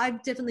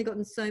 I've definitely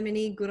gotten so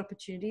many good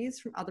opportunities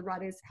from other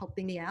writers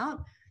helping me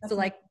out. So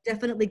like,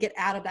 definitely get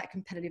out of that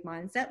competitive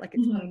mindset. Like,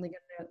 it's only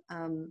going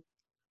to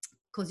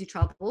cause you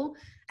trouble,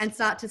 and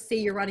start to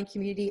see your writing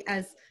community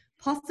as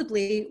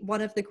possibly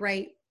one of the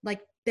great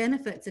like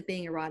benefits of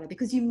being a writer,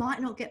 because you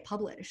might not get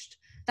published.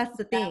 That's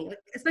the thing, like,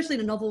 especially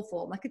in a novel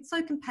form. Like, it's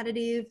so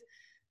competitive.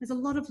 There's a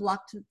lot of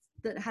luck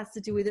that has to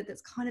do with it.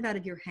 That's kind of out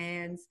of your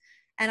hands.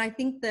 And I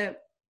think that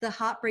the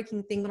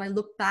heartbreaking thing when I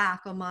look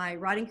back on my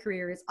writing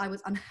career is I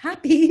was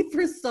unhappy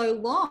for so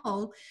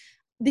long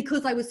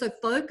because I was so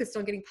focused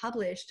on getting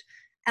published.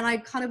 And I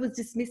kind of was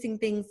dismissing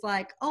things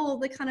like, oh,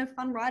 the kind of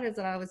fun writers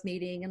that I was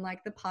meeting and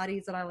like the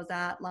parties that I was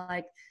at,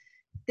 like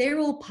they're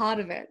all part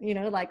of it, you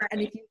know, like, right.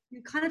 And if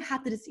you kind of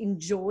have to just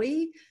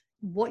enjoy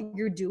what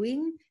you're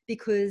doing,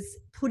 because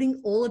putting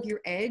all of your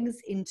eggs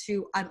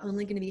into, I'm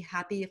only going to be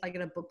happy if I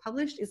get a book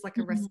published, is like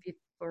a recipe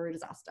for a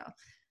disaster.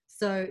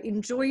 So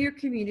enjoy your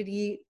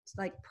community,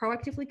 like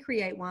proactively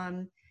create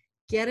one,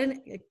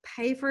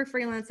 pay for a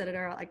freelance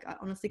editor. Like I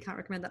honestly can't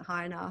recommend that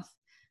high enough.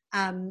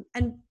 And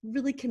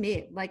really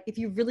commit. Like if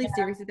you're really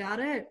serious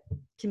about it,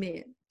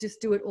 commit. Just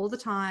do it all the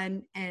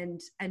time, and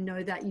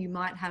know that you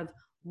might have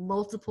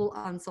multiple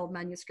unsold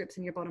manuscripts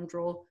in your bottom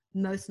drawer.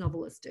 Most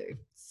novelists do.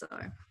 So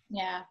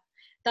yeah,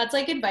 that's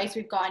like advice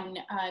we've gotten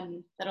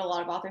that a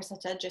lot of authors have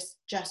said,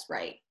 just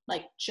write,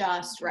 like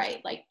just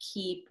write, like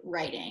keep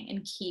writing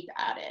and keep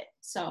at it.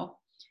 So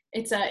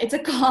it's a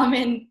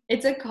common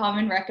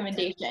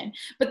recommendation.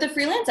 But the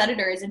freelance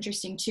editor is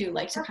interesting too,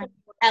 like to kind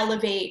of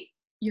elevate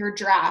your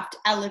draft,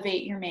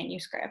 elevate your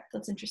manuscript.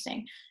 That's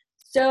interesting.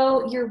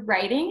 So you're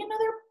writing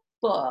another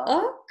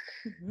book.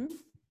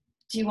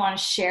 Do you want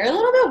to share a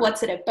little bit?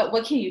 What's it about?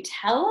 What can you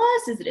tell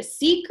us? Is it a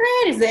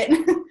secret? Is it?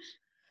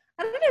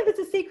 I don't know if it's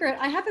a secret.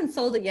 I haven't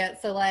sold it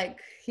yet, so like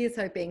here's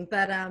hoping.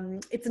 But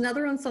it's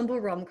another ensemble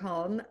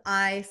rom-com.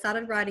 I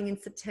started writing in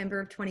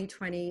September of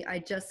 2020. I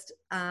just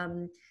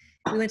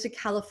we went to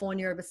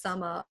California over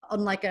summer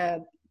on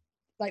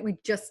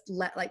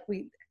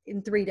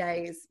in 3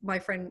 days, a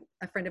friend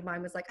of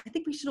mine was like, I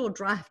think we should all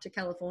drive to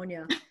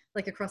California,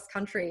 like across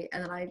country.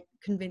 And then I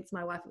convinced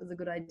my wife it was a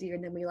good idea.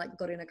 And then we like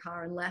got in a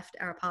car and left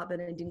our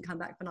apartment and didn't come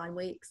back for 9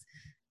 weeks.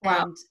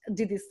 Wow. And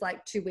did this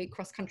like 2-week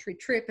cross country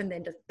trip, and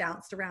then just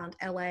bounced around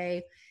LA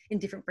in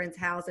different friends'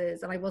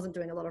 houses. And I wasn't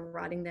doing a lot of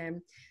writing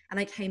then. And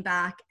I came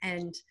back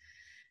and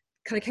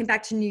kind of came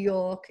back to New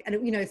York, and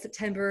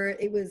September,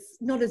 it was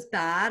not as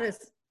bad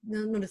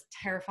not as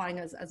terrifying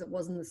as it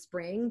was in the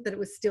spring, but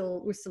we're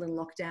still in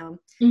lockdown.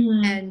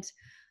 And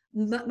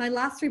my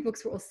last 3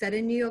 books were all set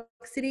in New York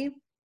City,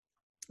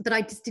 but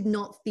I just did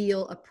not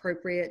feel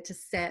appropriate to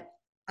set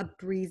a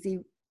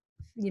breezy,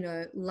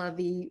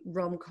 lovey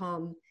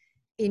rom-com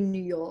in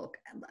New York.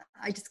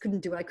 I just couldn't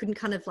do it. I couldn't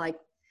kind of like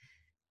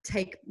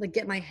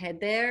get my head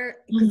there,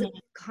 because it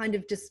kind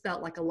of just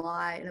felt like a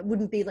lie, and it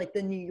wouldn't be like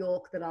the New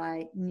York that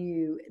I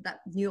knew.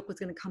 That New York was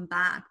going to come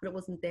back, but it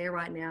wasn't there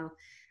right now.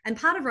 And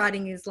part of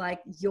writing is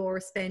like you're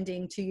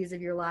spending 2 years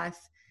of your life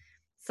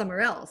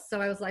somewhere else.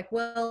 So I was like,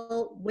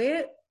 well,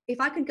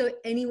 if I could go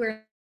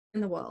anywhere in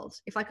the world,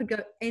 if I could go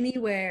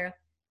anywhere,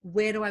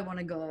 where do I want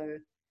to go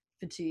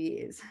for 2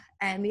 years?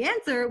 And the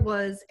answer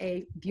was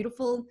a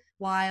beautiful,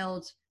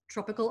 wild,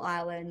 tropical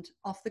island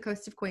off the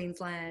coast of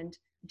Queensland,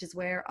 which is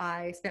where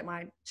I spent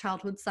my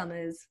childhood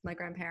summers, my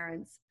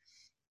grandparents.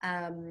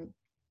 I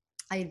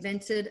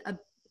invented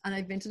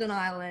an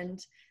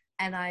island,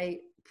 and I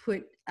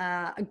put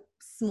a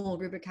small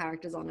group of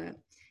characters on it.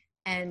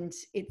 And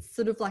it's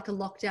sort of like a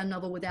lockdown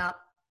novel without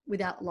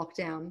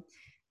lockdown.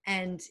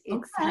 And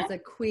it has a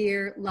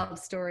queer love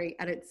story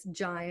at its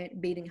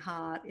giant beating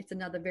heart. It's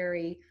another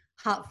very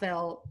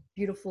heartfelt,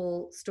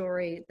 beautiful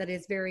story that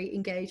is very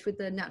engaged with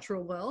the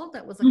natural world.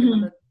 That was like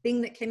another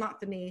thing that came up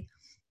for me.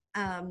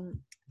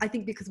 I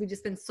think because we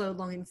just spend so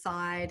long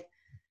inside,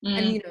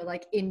 and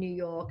like in New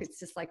York, it's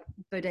just like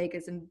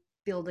bodegas and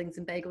buildings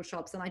and bagel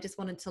shops. And I just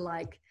wanted to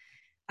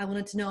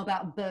know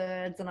about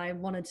birds, and I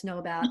wanted to know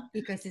about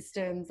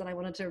ecosystems, and I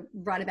wanted to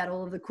write about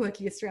all of the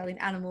quirky Australian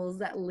animals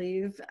that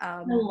live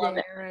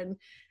there.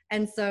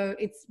 And so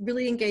it's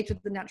really engaged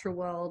with the natural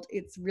world.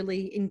 It's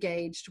really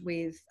engaged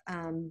with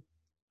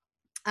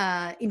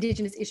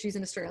Indigenous issues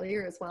in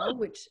Australia as well,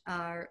 which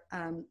are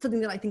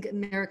something that I think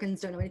Americans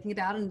don't know anything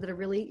about, and that are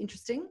really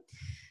interesting.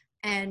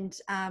 And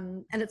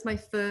it's my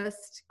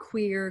first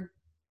queer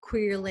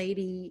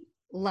lady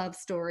love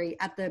story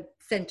at the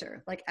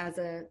center, like as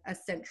a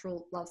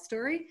central love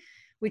story,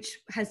 which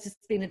has just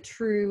been a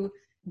true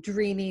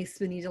dreamy,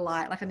 swoony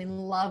delight. Like I'm in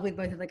love with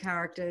both of the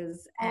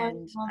characters,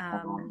 and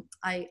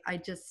I'm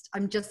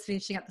just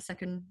finishing up the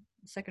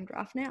second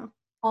draft now.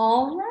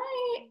 All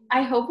right.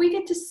 I hope we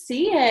get to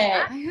see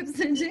it. I hope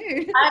so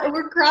too.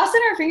 We're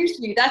crossing our fingers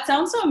for you. That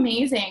sounds so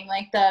amazing.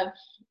 Like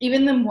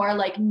even the more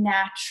like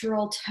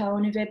natural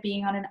tone of it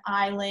being on an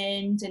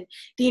island, and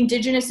the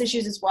Indigenous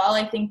issues as well.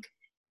 I think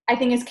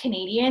as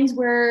Canadians,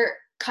 we're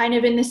kind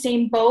of in the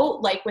same boat,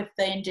 like with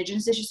the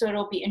Indigenous issues. So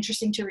it'll be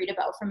interesting to read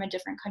about from a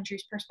different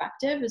country's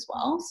perspective as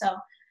well. So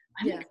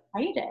I'm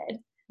excited.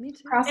 Me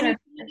too.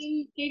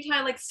 Any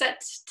kind of like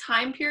set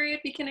time period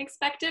we can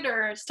expect it,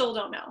 or still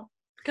don't know?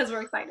 Because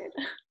we're excited.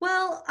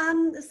 Well,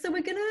 so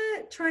we're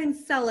gonna try and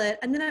sell it,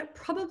 and then I'm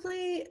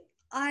probably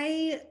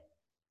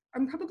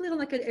on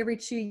like an every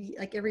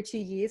 2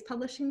 years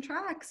publishing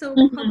track. So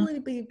it'll probably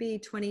be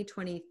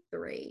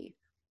 2023,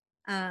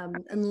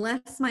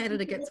 unless my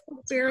editor gets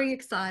very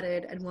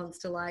excited and wants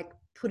to like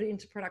put it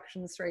into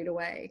production straight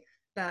away.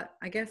 But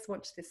I guess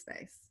watch this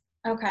space.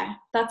 Okay,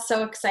 that's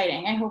so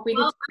exciting. I hope we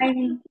get I'm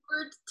looking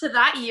forward to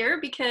that year,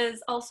 because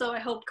also I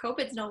hope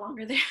COVID's no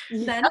longer there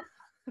then.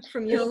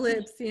 from your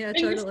lips. Yeah,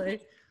 totally.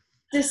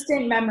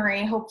 Distant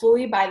memory,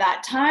 hopefully by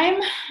that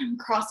time. I'm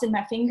crossing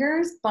my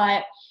fingers,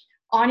 but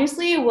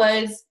honestly, it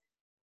was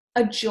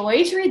a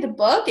joy to read the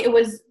book. It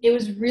was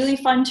really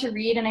fun to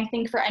read, and I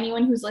think for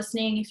anyone who's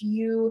listening, if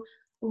you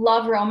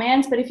love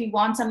romance, but if you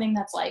want something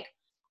that's like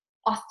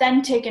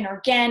authentic and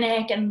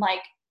organic and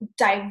like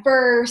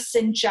diverse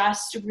and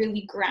just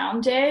really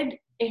grounded,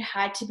 It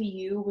Had to Be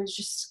You was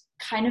just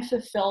kind of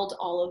fulfilled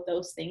all of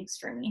those things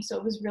for me. So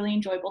it was really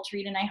enjoyable to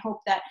read, and I hope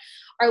that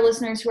our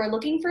listeners who are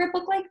looking for a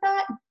book like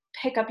that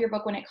pick up your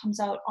book when it comes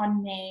out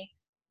on May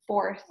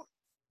 4th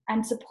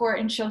and support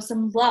and show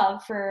some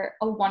love for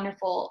a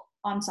wonderful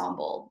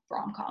ensemble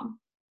rom-com.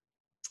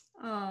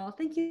 Oh,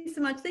 thank you so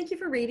much. Thank you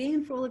for reading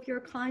and for all of your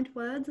kind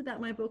words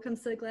about my book. I'm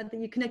so glad that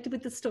you connected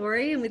with the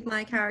story and with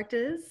my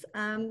characters.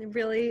 I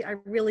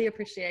really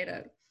appreciate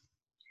it.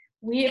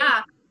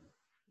 Yeah.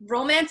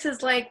 Romance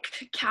is like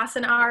Cass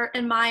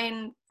and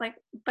mine, like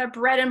my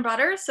bread and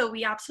butter. So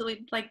we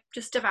absolutely like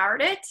just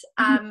devoured it.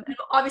 And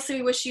obviously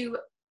we wish you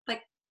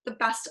like the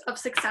best of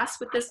success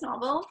with this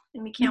novel,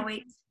 and we can't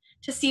wait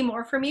to see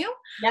more from you.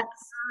 Yes.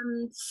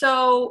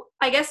 So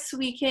I guess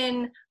we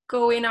can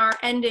go in our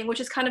ending,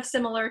 which is kind of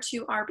similar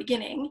to our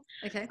beginning.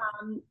 Okay.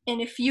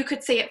 And if you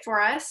could say it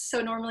for us.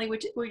 So normally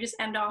we just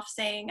end off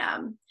saying,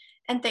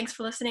 and thanks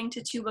for listening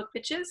to Two Book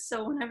Bitches.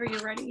 So whenever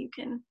you're ready, you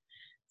can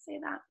say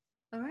that.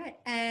 All right.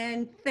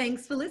 And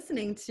thanks for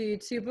listening to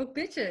Two Book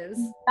Bitches.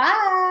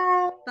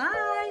 Bye.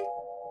 Bye.